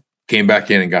valve came back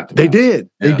in and got the valve. They did.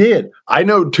 Yeah. They did. I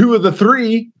know 2 of the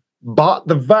 3 bought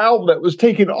the valve that was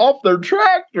taken off their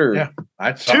tractor.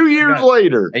 Yeah. 2 years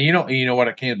later. And you know what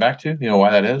it came back to? You know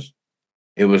why that is?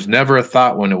 It was never a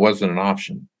thought when it wasn't an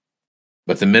option.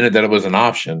 But the minute that it was an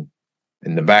option,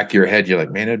 in the back of your head, you're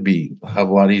like, man, it'd be a hell of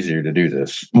a lot easier to do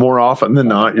this. More often than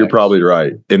not, you're probably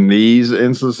right. In these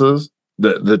instances,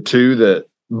 the 2 that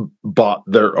bought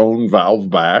their own valve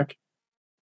back,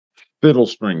 fiddle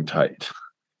string tight.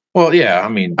 Well, yeah, I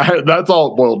mean, that's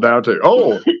all it boiled down to.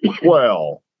 Oh,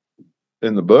 well,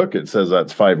 in the book it says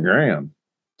that's $5,000,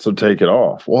 so take it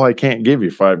off. Well, I can't give you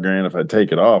 $5,000 if I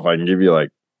take it off. I can give you like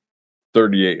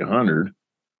 $3,800.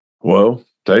 Well,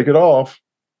 take it off.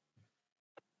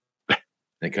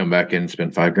 They come back in and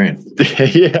spend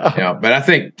 $5,000. Yeah. But I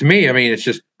think, to me, I mean, it's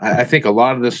just, I think a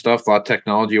lot of this stuff, a lot of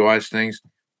technology-wise things,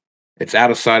 it's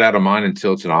out of sight, out of mind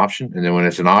until it's an option. And then when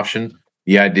it's an option,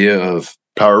 the idea of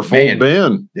powerful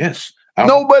bin. Yes.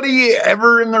 Nobody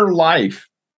ever in their life.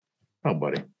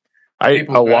 Nobody. A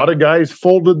lot of guys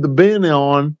folded the bin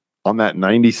on that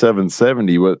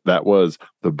 9770. That was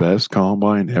the best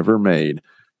combine ever made.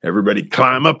 Everybody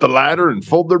climb up the ladder and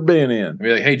fold their bin in.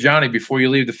 Be like, hey, Johnny, before you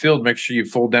leave the field, make sure you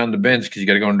fold down the bins because you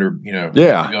got to go under,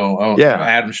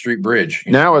 Adams Street Bridge.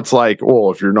 Now it's like, well,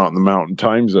 if you're not in the mountain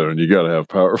time zone, you got to have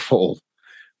power fold.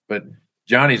 But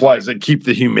Johnny's why does it keep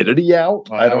the humidity out?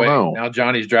 Well, I don't know. Now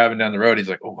Johnny's driving down the road. He's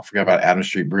like, oh, I forgot about Adams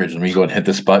Street Bridge. Let me go and hit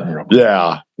this button real quick.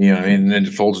 Yeah. You know what I mean? And then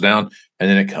it folds down and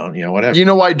then it comes, whatever. You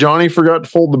know why Johnny forgot to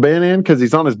fold the bin in? Because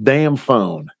he's on his damn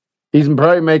phone. He's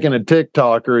probably making a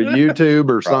TikTok or a YouTube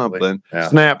or something,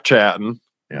 Snapchatting.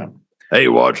 Yeah. Hey,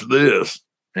 watch this.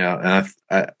 Yeah.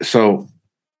 And so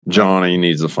Johnny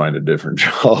needs to find a different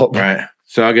job. Right.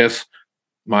 So I guess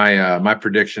my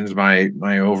predictions,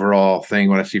 my overall thing,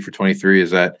 what I see for 23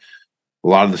 is that a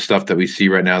lot of the stuff that we see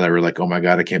right now that we're like, oh my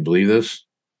God, I can't believe this.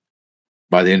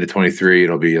 By the end of 23,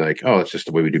 it'll be like, oh, it's just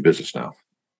the way we do business now.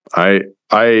 Part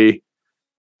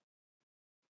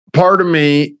of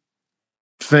me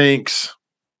thinks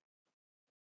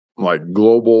like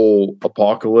global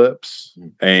apocalypse,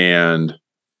 and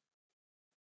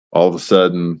all of a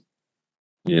sudden,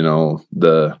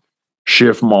 the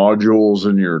shift modules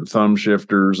and your thumb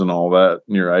shifters and all that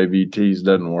and your IVTs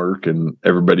doesn't work and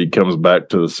everybody comes back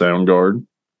to the sound guard.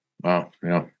 Oh,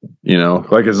 yeah.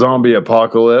 Like a zombie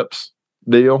apocalypse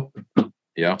deal.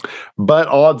 Yeah. But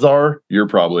odds are you're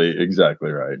probably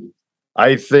exactly right.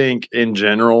 I think in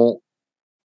general,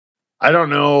 I don't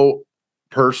know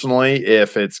personally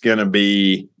if it's going to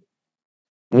be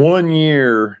 1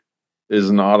 year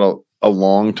is not a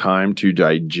long time to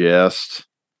digest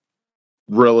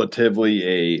relatively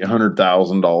a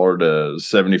 $100,000 to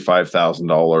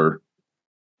 $75,000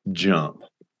 jump.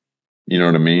 You know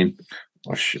what I mean?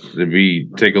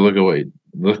 Take a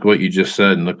look what you just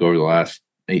said and look over the last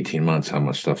 18 months, how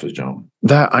much stuff has jumped.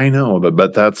 That I know,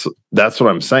 but that's what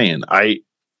I'm saying.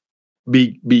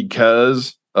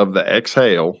 Because of the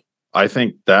exhale, I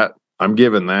think that I'm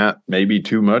giving that maybe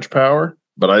too much power,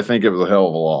 but I think it was a hell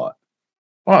of a lot.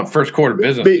 Well, first quarter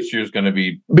business this year is going to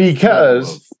be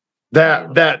because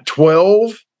that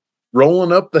 12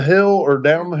 rolling up the hill or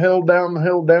down the hill,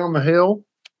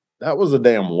 that was a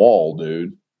damn wall,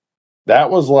 dude.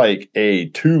 That was like a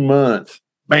 2 month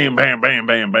bam, bam, bam,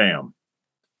 bam, bam.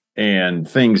 And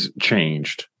things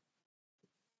changed.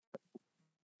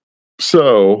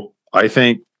 So I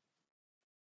think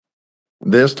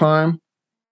this time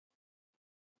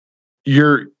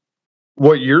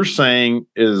what you're saying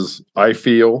is, I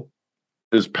feel,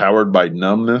 is powered by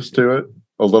numbness to it,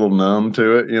 a little numb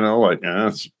to it,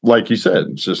 it's like you said,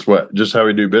 it's just how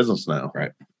we do business now.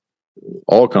 Right.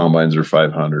 All combines are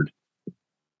 500.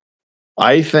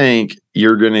 I think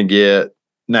you're going to get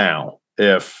now,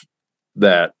 if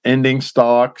that ending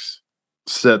stocks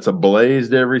sets ablaze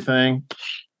to everything.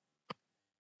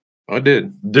 I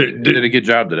did. Did a good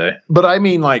job today. But I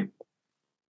mean, like,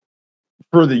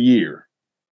 for the year,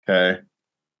 okay?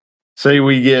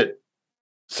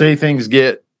 Say things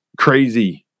get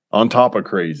crazy on top of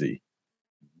crazy.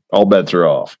 All bets are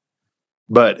off.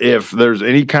 But if there's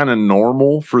any kind of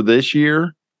normal for this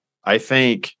year, I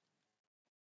think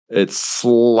it's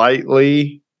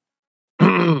slightly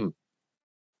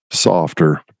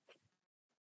softer.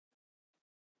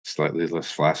 Slightly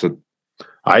less flaccid.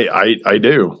 I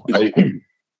do.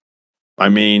 I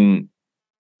mean,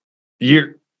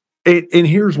 and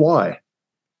here's why.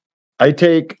 I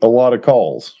take a lot of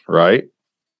calls, right?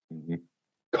 Mm-hmm.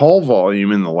 Call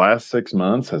volume in the last 6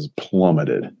 months has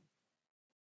plummeted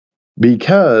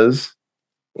because,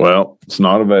 well, it's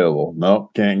not available.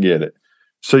 Nope, can't get it.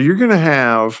 So you're going to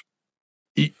have,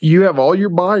 you have all your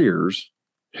buyers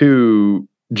who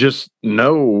just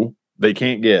know they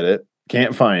can't get it,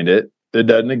 can't find it, it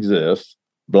doesn't exist,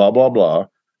 blah, blah, blah.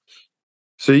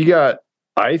 So you got,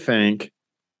 I think,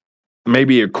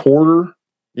 maybe a quarter,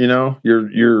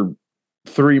 your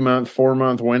 3 month, 4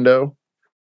 month window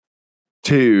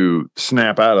to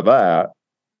snap out of that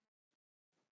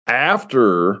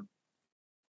after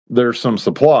there's some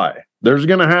supply. There's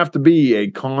going to have to be a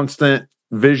constant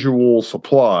visual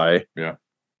supply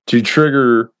to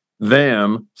trigger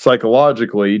them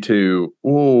psychologically to,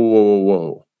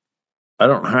 whoa. I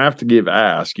don't have to give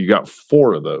ask. You got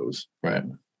 4 of those. Right.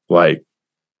 Like,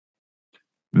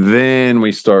 then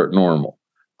we start normal.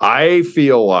 I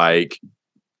feel like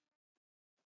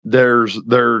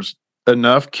there's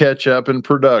enough catch up in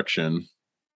production,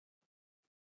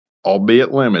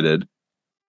 albeit limited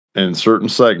in certain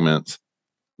segments,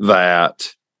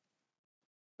 that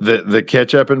the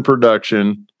catch up in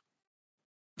production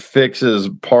fixes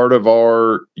part of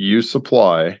our used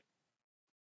supply.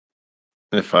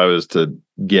 If I was to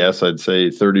guess, I'd say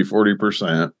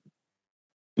 30-40%.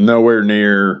 Nowhere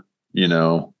near,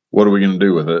 what are we going to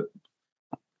do with it?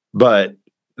 But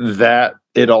that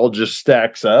it all just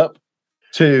stacks up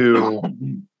to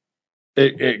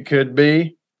it could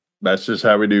be that's just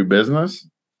how we do business,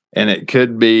 and it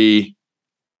could be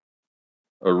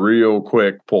a real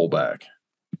quick pullback.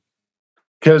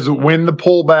 Because when the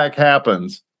pullback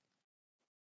happens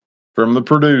from the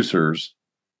producers,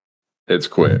 it's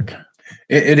quick.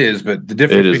 It is, but the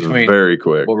difference between very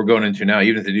quick what we're going into now,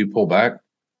 even if they do pull back.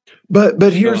 But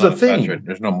here's the thing: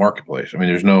 there's no marketplace. I mean,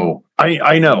 there's no.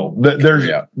 I know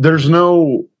there's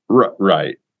no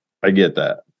right. I get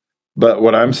that, but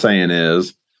what I'm saying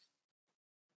is,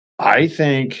 I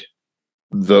think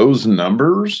those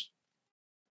numbers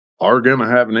are going to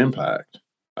have an impact.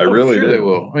 I really do. They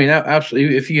will. I mean,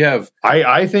 absolutely. If you have,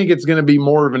 I think it's going to be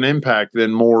more of an impact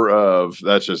than more of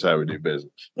that's just how we do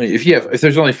business. If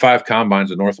there's only 5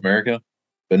 combines in North America,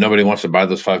 but nobody wants to buy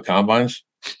those 5 combines,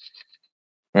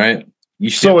 right?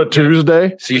 So a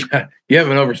Tuesday, so you have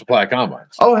an oversupply of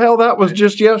combines. Oh hell, that was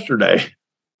just yesterday.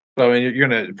 So I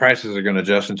mean, prices are gonna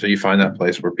adjust until you find that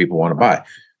place where people want to buy.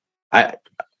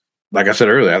 Like I said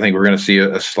earlier, I think we're going to see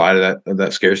a slide of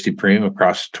that scarcity premium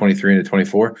across 23 into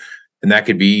 24. And that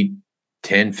could be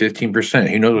 10, 15%.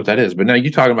 Who knows what that is? But now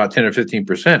you're talking about 10 or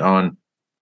 15% on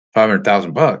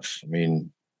 $500,000. I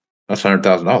mean, that's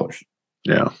 $100,000.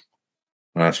 Yeah. Well,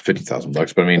 that's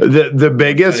 $50,000. But I mean, the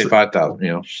biggest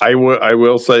 75,000, I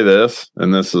will say this,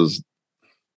 and this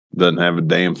doesn't have a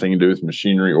damn thing to do with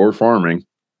machinery or farming.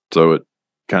 So it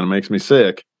kind of makes me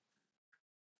sick.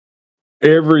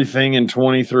 Everything in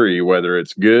 23, whether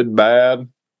it's good, bad,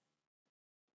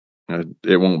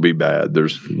 it won't be bad.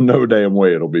 There's no damn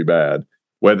way it'll be bad.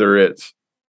 Whether it's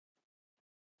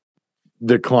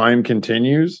the climb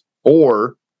continues,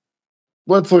 or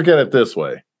let's look at it this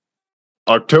way.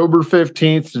 October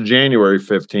 15th to January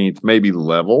 15th may be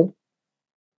level.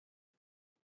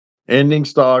 Ending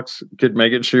stocks could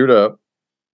make it shoot up.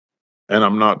 And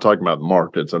I'm not talking about the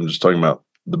markets. I'm just talking about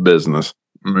the business,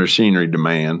 machinery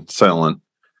demand, selling.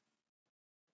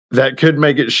 That could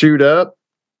make it shoot up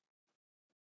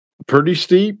pretty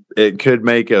steep. It could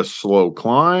make a slow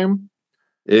climb.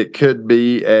 It could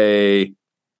be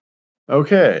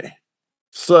okay,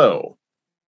 so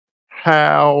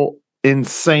how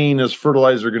insane is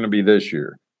fertilizer going to be this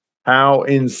year? How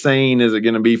insane is it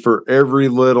going to be for every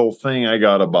little thing I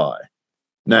got to buy?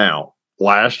 Now,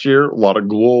 last year, a lot of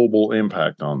global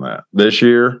impact on that. This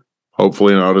year,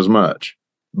 hopefully not as much.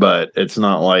 But it's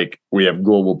not like we have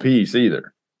global peace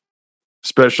either,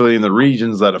 especially in the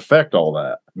regions that affect all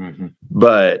that. Mm-hmm.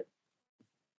 But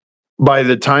by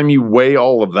the time you weigh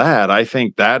all of that, I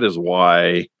think that is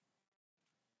why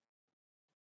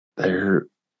I'm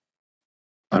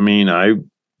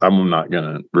not going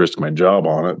to risk my job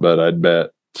on it, but I'd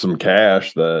bet some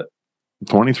cash that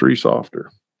 23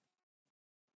 softer.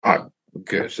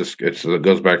 Okay, it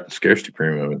goes back to the scarcity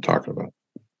premium I've been talking about.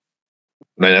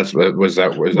 I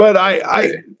mean, but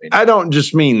I don't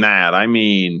just mean that. I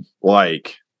mean,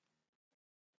 like,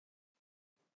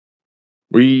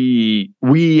 we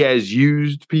as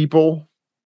used people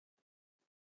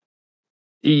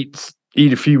eat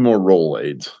a few more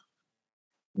Rolaids.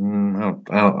 I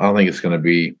don't think it's going to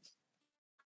be.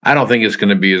 I don't think it's going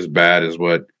to be as bad as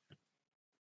what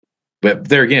But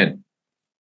there again,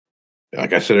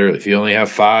 like I said earlier, if you only got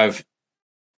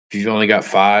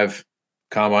 5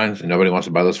 combines and nobody wants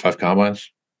to buy those 5 combines,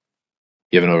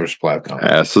 you have an oversupply of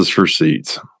combines. Asses for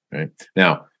seats. Right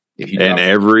now, if you and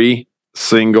every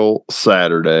single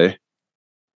Saturday,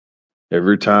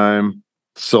 every time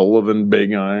Sullivan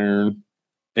Big Iron,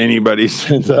 anybody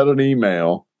sends out an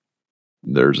email,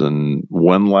 there's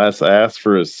one less ask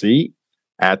for a seat.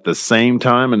 At the same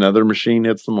time, another machine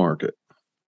hits the market.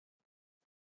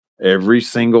 Every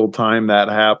single time that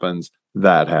happens.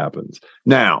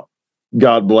 Now,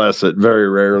 God bless it, very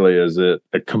rarely is it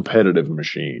a competitive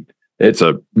machine. It's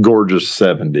a gorgeous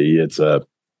 70. It's a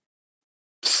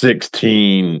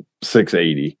 16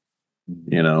 680.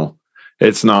 You know,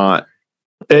 it's not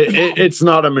it's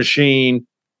not a machine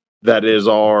that is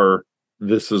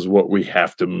this is what we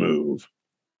have to move,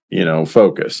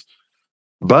 focus.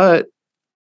 But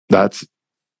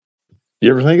you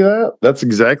ever think of that? That's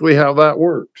exactly how that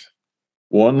works.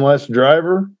 One less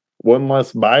driver, one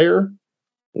less buyer,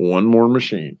 one more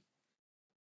machine.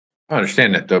 I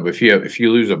understand that though, but if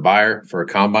you lose a buyer for a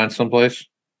combine someplace,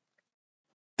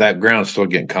 that ground's still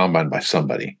getting combined by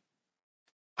somebody.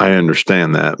 I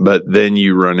understand that, but then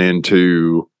you run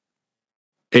into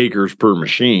acres per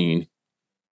machine,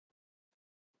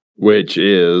 which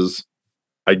is,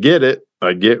 I get it.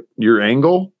 I get your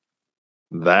angle.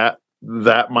 That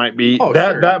might be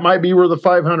that might be where the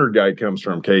 500 guy comes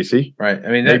from, Casey. Right. I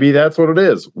mean, maybe that's what it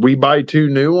is. We buy 2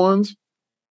 new ones.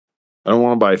 I don't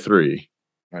want to buy 3.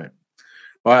 Right.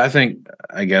 Well, I think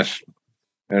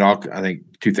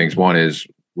 2 things. One is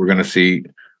we're going to see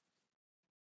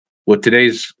what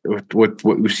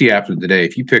we see after today.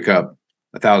 If you pick up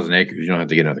 1,000 acres, you don't have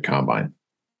to get another combine.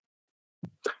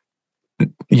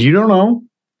 You don't know.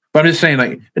 But I'm just saying,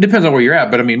 like, it depends on where you're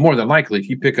at. But I mean, more than likely, if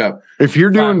you pick up, if you're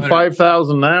doing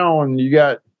 5,000 now and you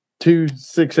got 2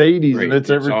 680s, right, and it's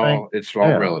everything, it's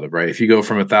all relative, right? If you go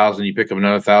from 1,000, you pick up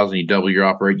another 1,000, you double your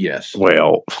operate. Yes.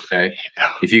 Well, okay.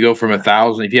 If you go from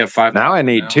 1,000, if you have 5, now I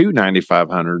need 2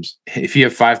 9,500s. If you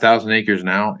have 5,000 acres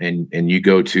now, and you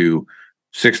go to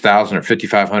 6,000 or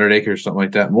 5,500 acres, something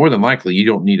like that, more than likely, you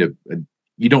don't need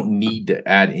to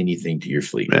add anything to your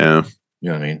fleet. Yeah. You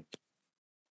know what I mean?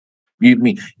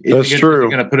 That's true. Is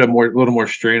it going to put a little more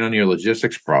strain on your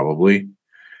logistics? Probably.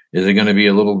 Is it going to be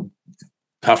a little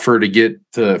tougher to get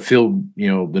to field?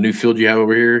 The new field you have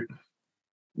over here.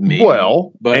 Maybe.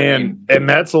 Well, but and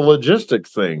that's a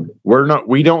logistics thing.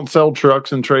 We don't sell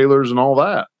trucks and trailers and all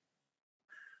that.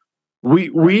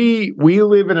 We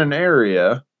live in an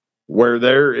area where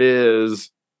there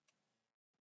is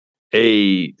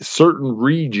a certain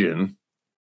region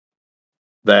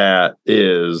that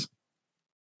is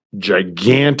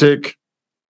gigantic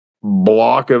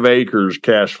block of acres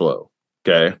cash flow.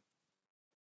 Okay.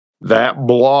 That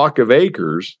block of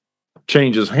acres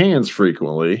changes hands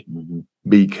frequently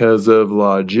because of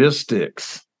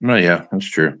logistics. Oh, yeah, that's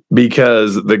true.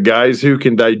 Because the guys who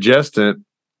can digest it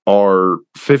are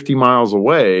 50 miles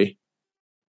away,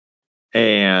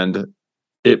 and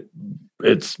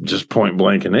it's just point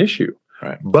blank an issue.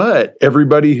 Right. But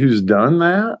everybody who's done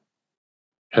that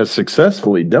has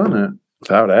successfully done it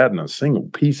without adding a single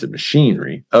piece of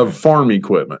machinery of farm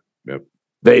equipment. Yep.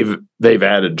 They've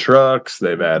added trucks,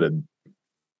 they've added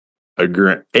a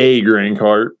grain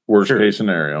cart, worst case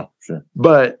scenario. Sure.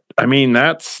 But I mean,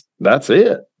 that's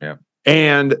it. Yeah.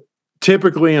 And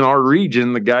typically in our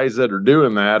region, the guys that are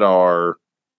doing that are,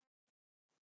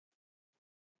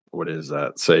 what is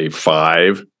that? Say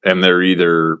 5, and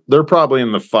they're probably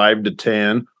in the 5 to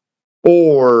 10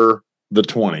 or the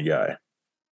 20 guy.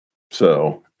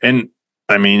 So, and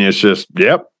I mean, it's just,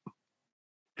 yep,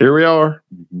 here we are.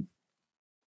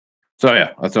 So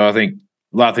yeah, so I think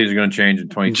a lot of things are going to change in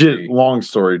 23. Long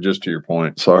story, just to your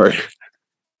point. Sorry.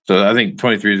 So I think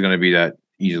 23 is going to be that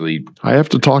easily. I have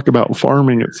to talk about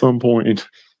farming at some point.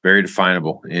 Very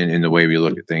definable in the way we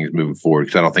look at things moving forward,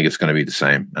 because I don't think it's going to be the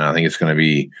same. And I think it's going to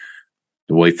be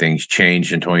the way things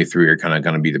change in 23 are kind of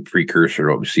going to be the precursor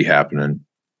to what we see happening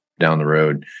down the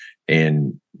road,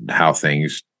 and how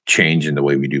things change in the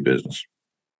way we do business.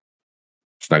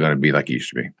 It's not going to be like it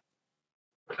used to be.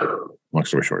 Long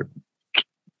story short.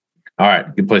 All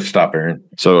right. Good place to stop, Aaron.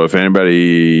 So if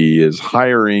anybody is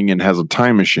hiring and has a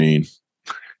time machine,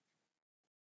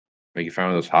 make you find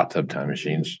one of those hot tub time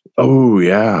machines. Oh,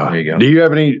 yeah. There you go. Do you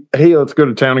have any? Hey, let's go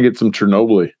to town and get some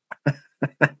Chernobyl.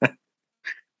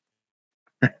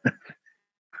 All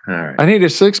right. I need a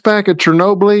 6-pack of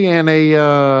Chernobyl and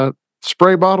a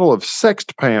spray bottle of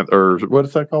Sext Panther. Or what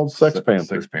is that called? Sext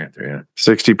Panther. Sext Panther, yeah.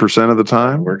 60% of the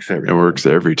time. It works every time. It works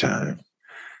every time.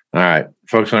 All right.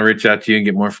 Folks, want to reach out to you and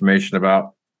get more information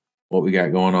about what we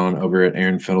got going on over at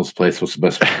Aaron Fiddle's place. What's the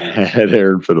best? At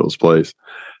Aaron Fiddle's place.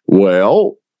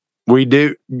 Well,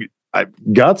 I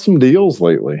got some deals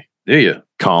lately. Do you?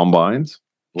 Combines,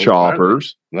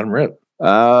 choppers. Let them rip.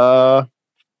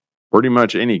 Pretty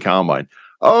much any combine.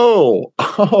 Oh,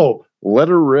 let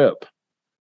her rip.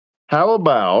 How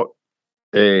about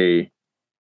a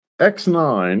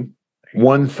X9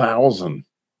 1000?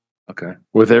 Okay.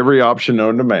 With every option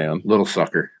known to man. Little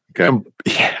sucker. Okay.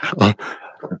 Yeah.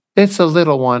 It's a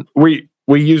little one. We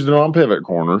used it on pivot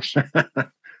corners.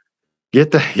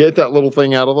 Get that little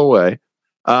thing out of the way.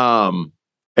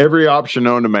 Every option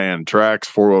known to man, tracks,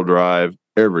 4-wheel drive,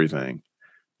 everything.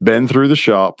 Been through the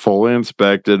shop, fully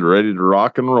inspected, ready to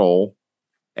rock and roll.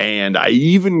 And I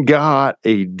even got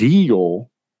a deal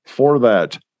for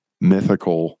that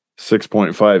mythical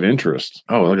 6.5 interest.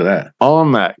 Oh, look at that.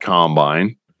 On that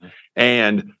combine.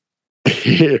 And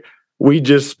we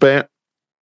just spent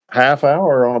half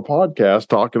hour on a podcast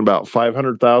talking about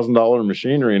 $500,000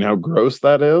 machinery and how gross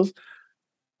that is.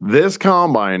 This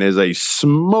combine is a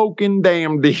smoking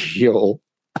damn deal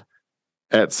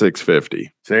at $650.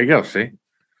 There you go. See,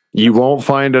 you won't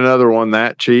find another one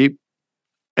that cheap.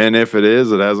 And if it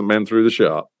is, it hasn't been through the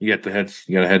shop. You got a head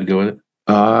to go with it?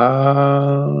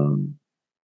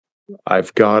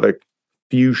 I've got a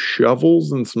few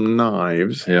shovels and some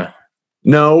knives. Yeah.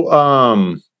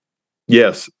 No,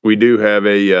 yes, we do have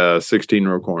a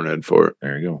 16-row corn head for it.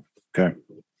 There you go. Okay.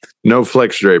 No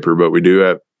flex draper, but we do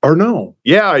have, or no.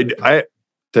 Yeah, I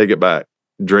take it back.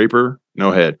 Draper,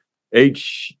 no head.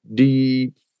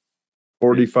 HD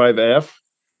 45F.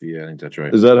 Yeah, I think that's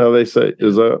right. Is that how they say?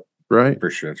 Is that right?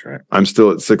 Pretty sure that's right. I'm still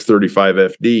at 635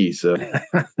 FD. So,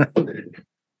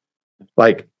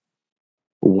 like,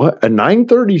 what? A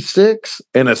 936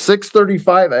 and a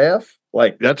 635F?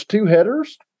 Like, that's two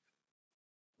headers?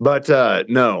 But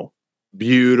no,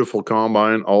 beautiful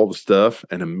combine, all the stuff,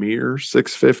 and a mere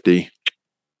 650.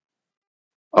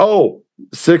 Oh,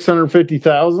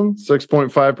 650,000,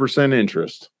 6.5%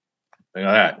 interest. Look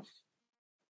at that.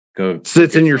 Go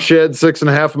Sits in your shed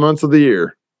 6.5 months of the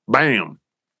year. Bam.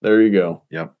 There you go.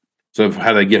 Yep. So how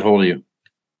do they get hold of you?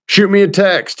 Shoot me a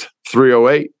text,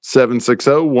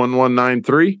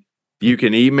 308-760-1193. You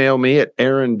can email me at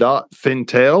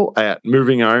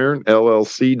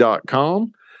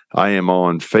aaron.fintel@movingironllc.com. I am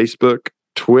on Facebook,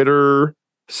 Twitter,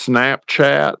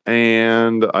 Snapchat,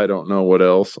 and I don't know what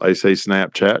else. I say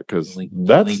Snapchat because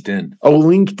that's LinkedIn. Oh,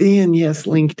 LinkedIn. Yes,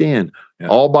 LinkedIn. Yeah.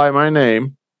 All by my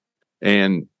name.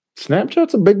 And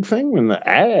Snapchat's a big thing in the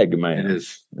ag, man. It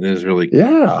is really,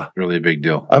 really a big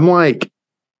deal. I'm like,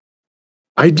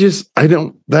 I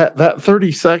don't that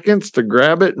 30 seconds to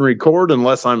grab it and record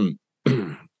unless I'm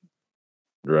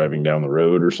driving down the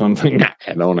road or something.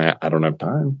 I don't have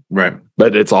time. Right.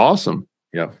 But it's awesome.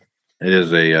 Yeah. It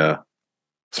is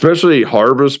especially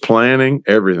harvest planning,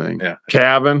 everything. Yeah.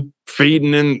 Cabin,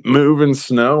 feeding and moving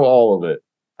snow, all of it.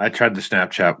 I tried the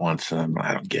Snapchat once and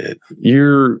I don't get it. I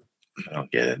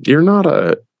don't get it. You're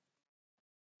not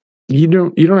you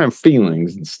don't have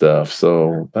feelings and stuff.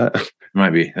 So that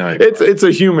might be. It's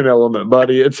a human element,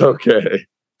 buddy. It's okay.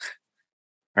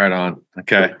 Right on.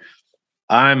 Okay.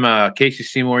 I'm Casey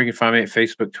Seymour. You can find me at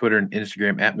Facebook, Twitter, and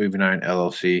Instagram at Moving Iron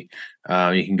LLC.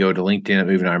 You can go to LinkedIn at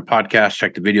Moving Iron Podcast.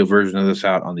 Check the video version of this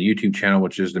out on the YouTube channel,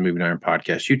 which is the Moving Iron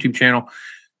Podcast YouTube channel.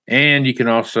 And you can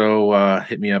also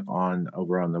hit me up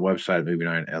over on the website at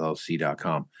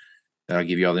movingironllc.com. That'll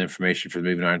give you all the information for the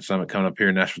Moving Iron Summit coming up here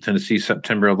in Nashville, Tennessee,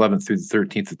 September 11th through the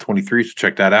 13th of 23. So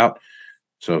check that out.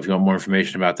 So if you want more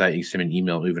information about that, you can send me an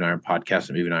email at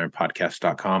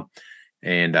movingironpodcast@movingironpodcast.com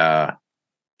and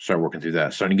start working through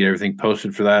that. Starting to get everything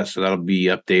posted for that. So that'll be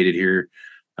updated here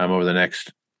over the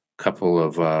next couple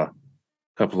of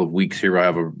weeks here. I'll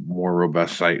have a more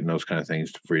robust site and those kind of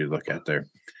things for you to look at there.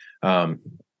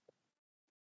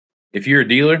 If you're a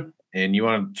dealer and you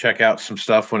want to check out some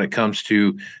stuff when it comes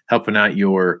to helping out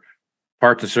your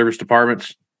parts and service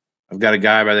departments, I've got a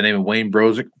guy by the name of Wayne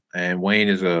Brozick, and Wayne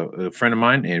is a friend of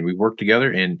mine, and we work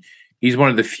together, and he's one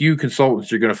of the few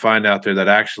consultants you're going to find out there that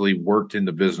actually worked in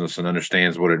the business and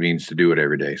understands what it means to do it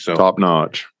every day. So top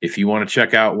notch. If you want to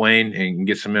check out Wayne and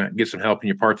get some help in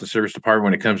your parts and service department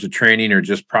when it comes to training or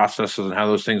just processes and how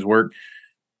those things work,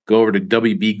 go over to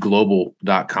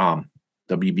wbglobal.com.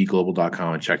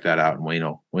 wbglobal.com and check that out. And Wayne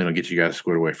will get you guys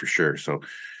squared away for sure. So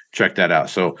check that out.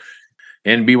 So,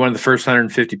 and be one of the first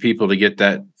 150 people to get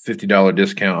that $50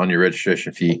 discount on your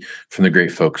registration fee from the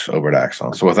great folks over at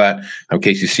Axon. So with that, I'm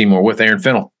Casey Seymour with Aaron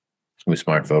Fennell. It's going to be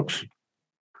smart, folks.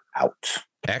 Out.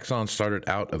 Axon started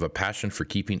out of a passion for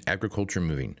keeping agriculture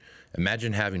moving.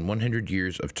 Imagine having 100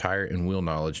 years of tire and wheel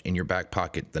knowledge in your back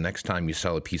pocket the next time you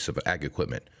sell a piece of ag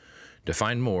equipment. To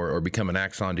find more or become an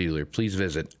Axon dealer, please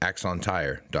visit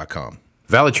axontire.com.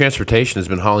 Valley Transportation has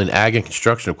been hauling ag and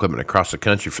construction equipment across the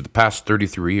country for the past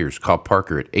 33 years. Call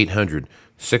Parker at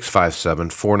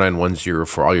 800-657-4910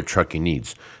 for all your trucking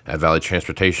needs. At Valley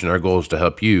Transportation, our goal is to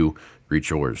help you reach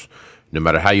yours. No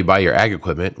matter how you buy your ag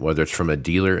equipment, whether it's from a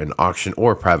dealer, an auction,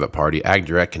 or a private party,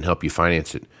 AgDirect can help you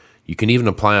finance it. You can even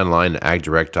apply online at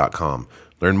agdirect.com.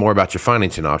 Learn more about your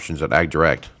financing options at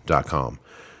agdirect.com.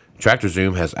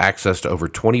 TractorZoom has access to over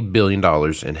 $20 billion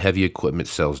in heavy equipment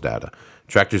sales data.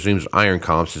 TractorZoom's Iron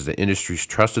Comps is the industry's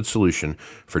trusted solution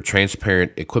for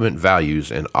transparent equipment values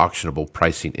and auctionable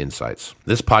pricing insights.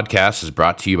 This podcast is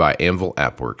brought to you by Anvil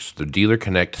AppWorks. The Dealer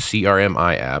Connect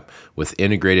CRMI app with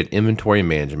integrated inventory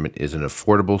management is an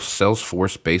affordable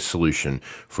Salesforce-based solution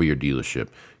for your dealership.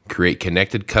 Create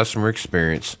connected customer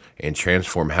experience and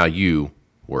transform how you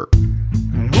work.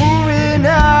 Moving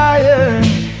higher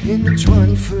in the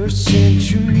 21st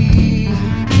century.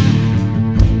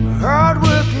 Hard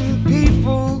work.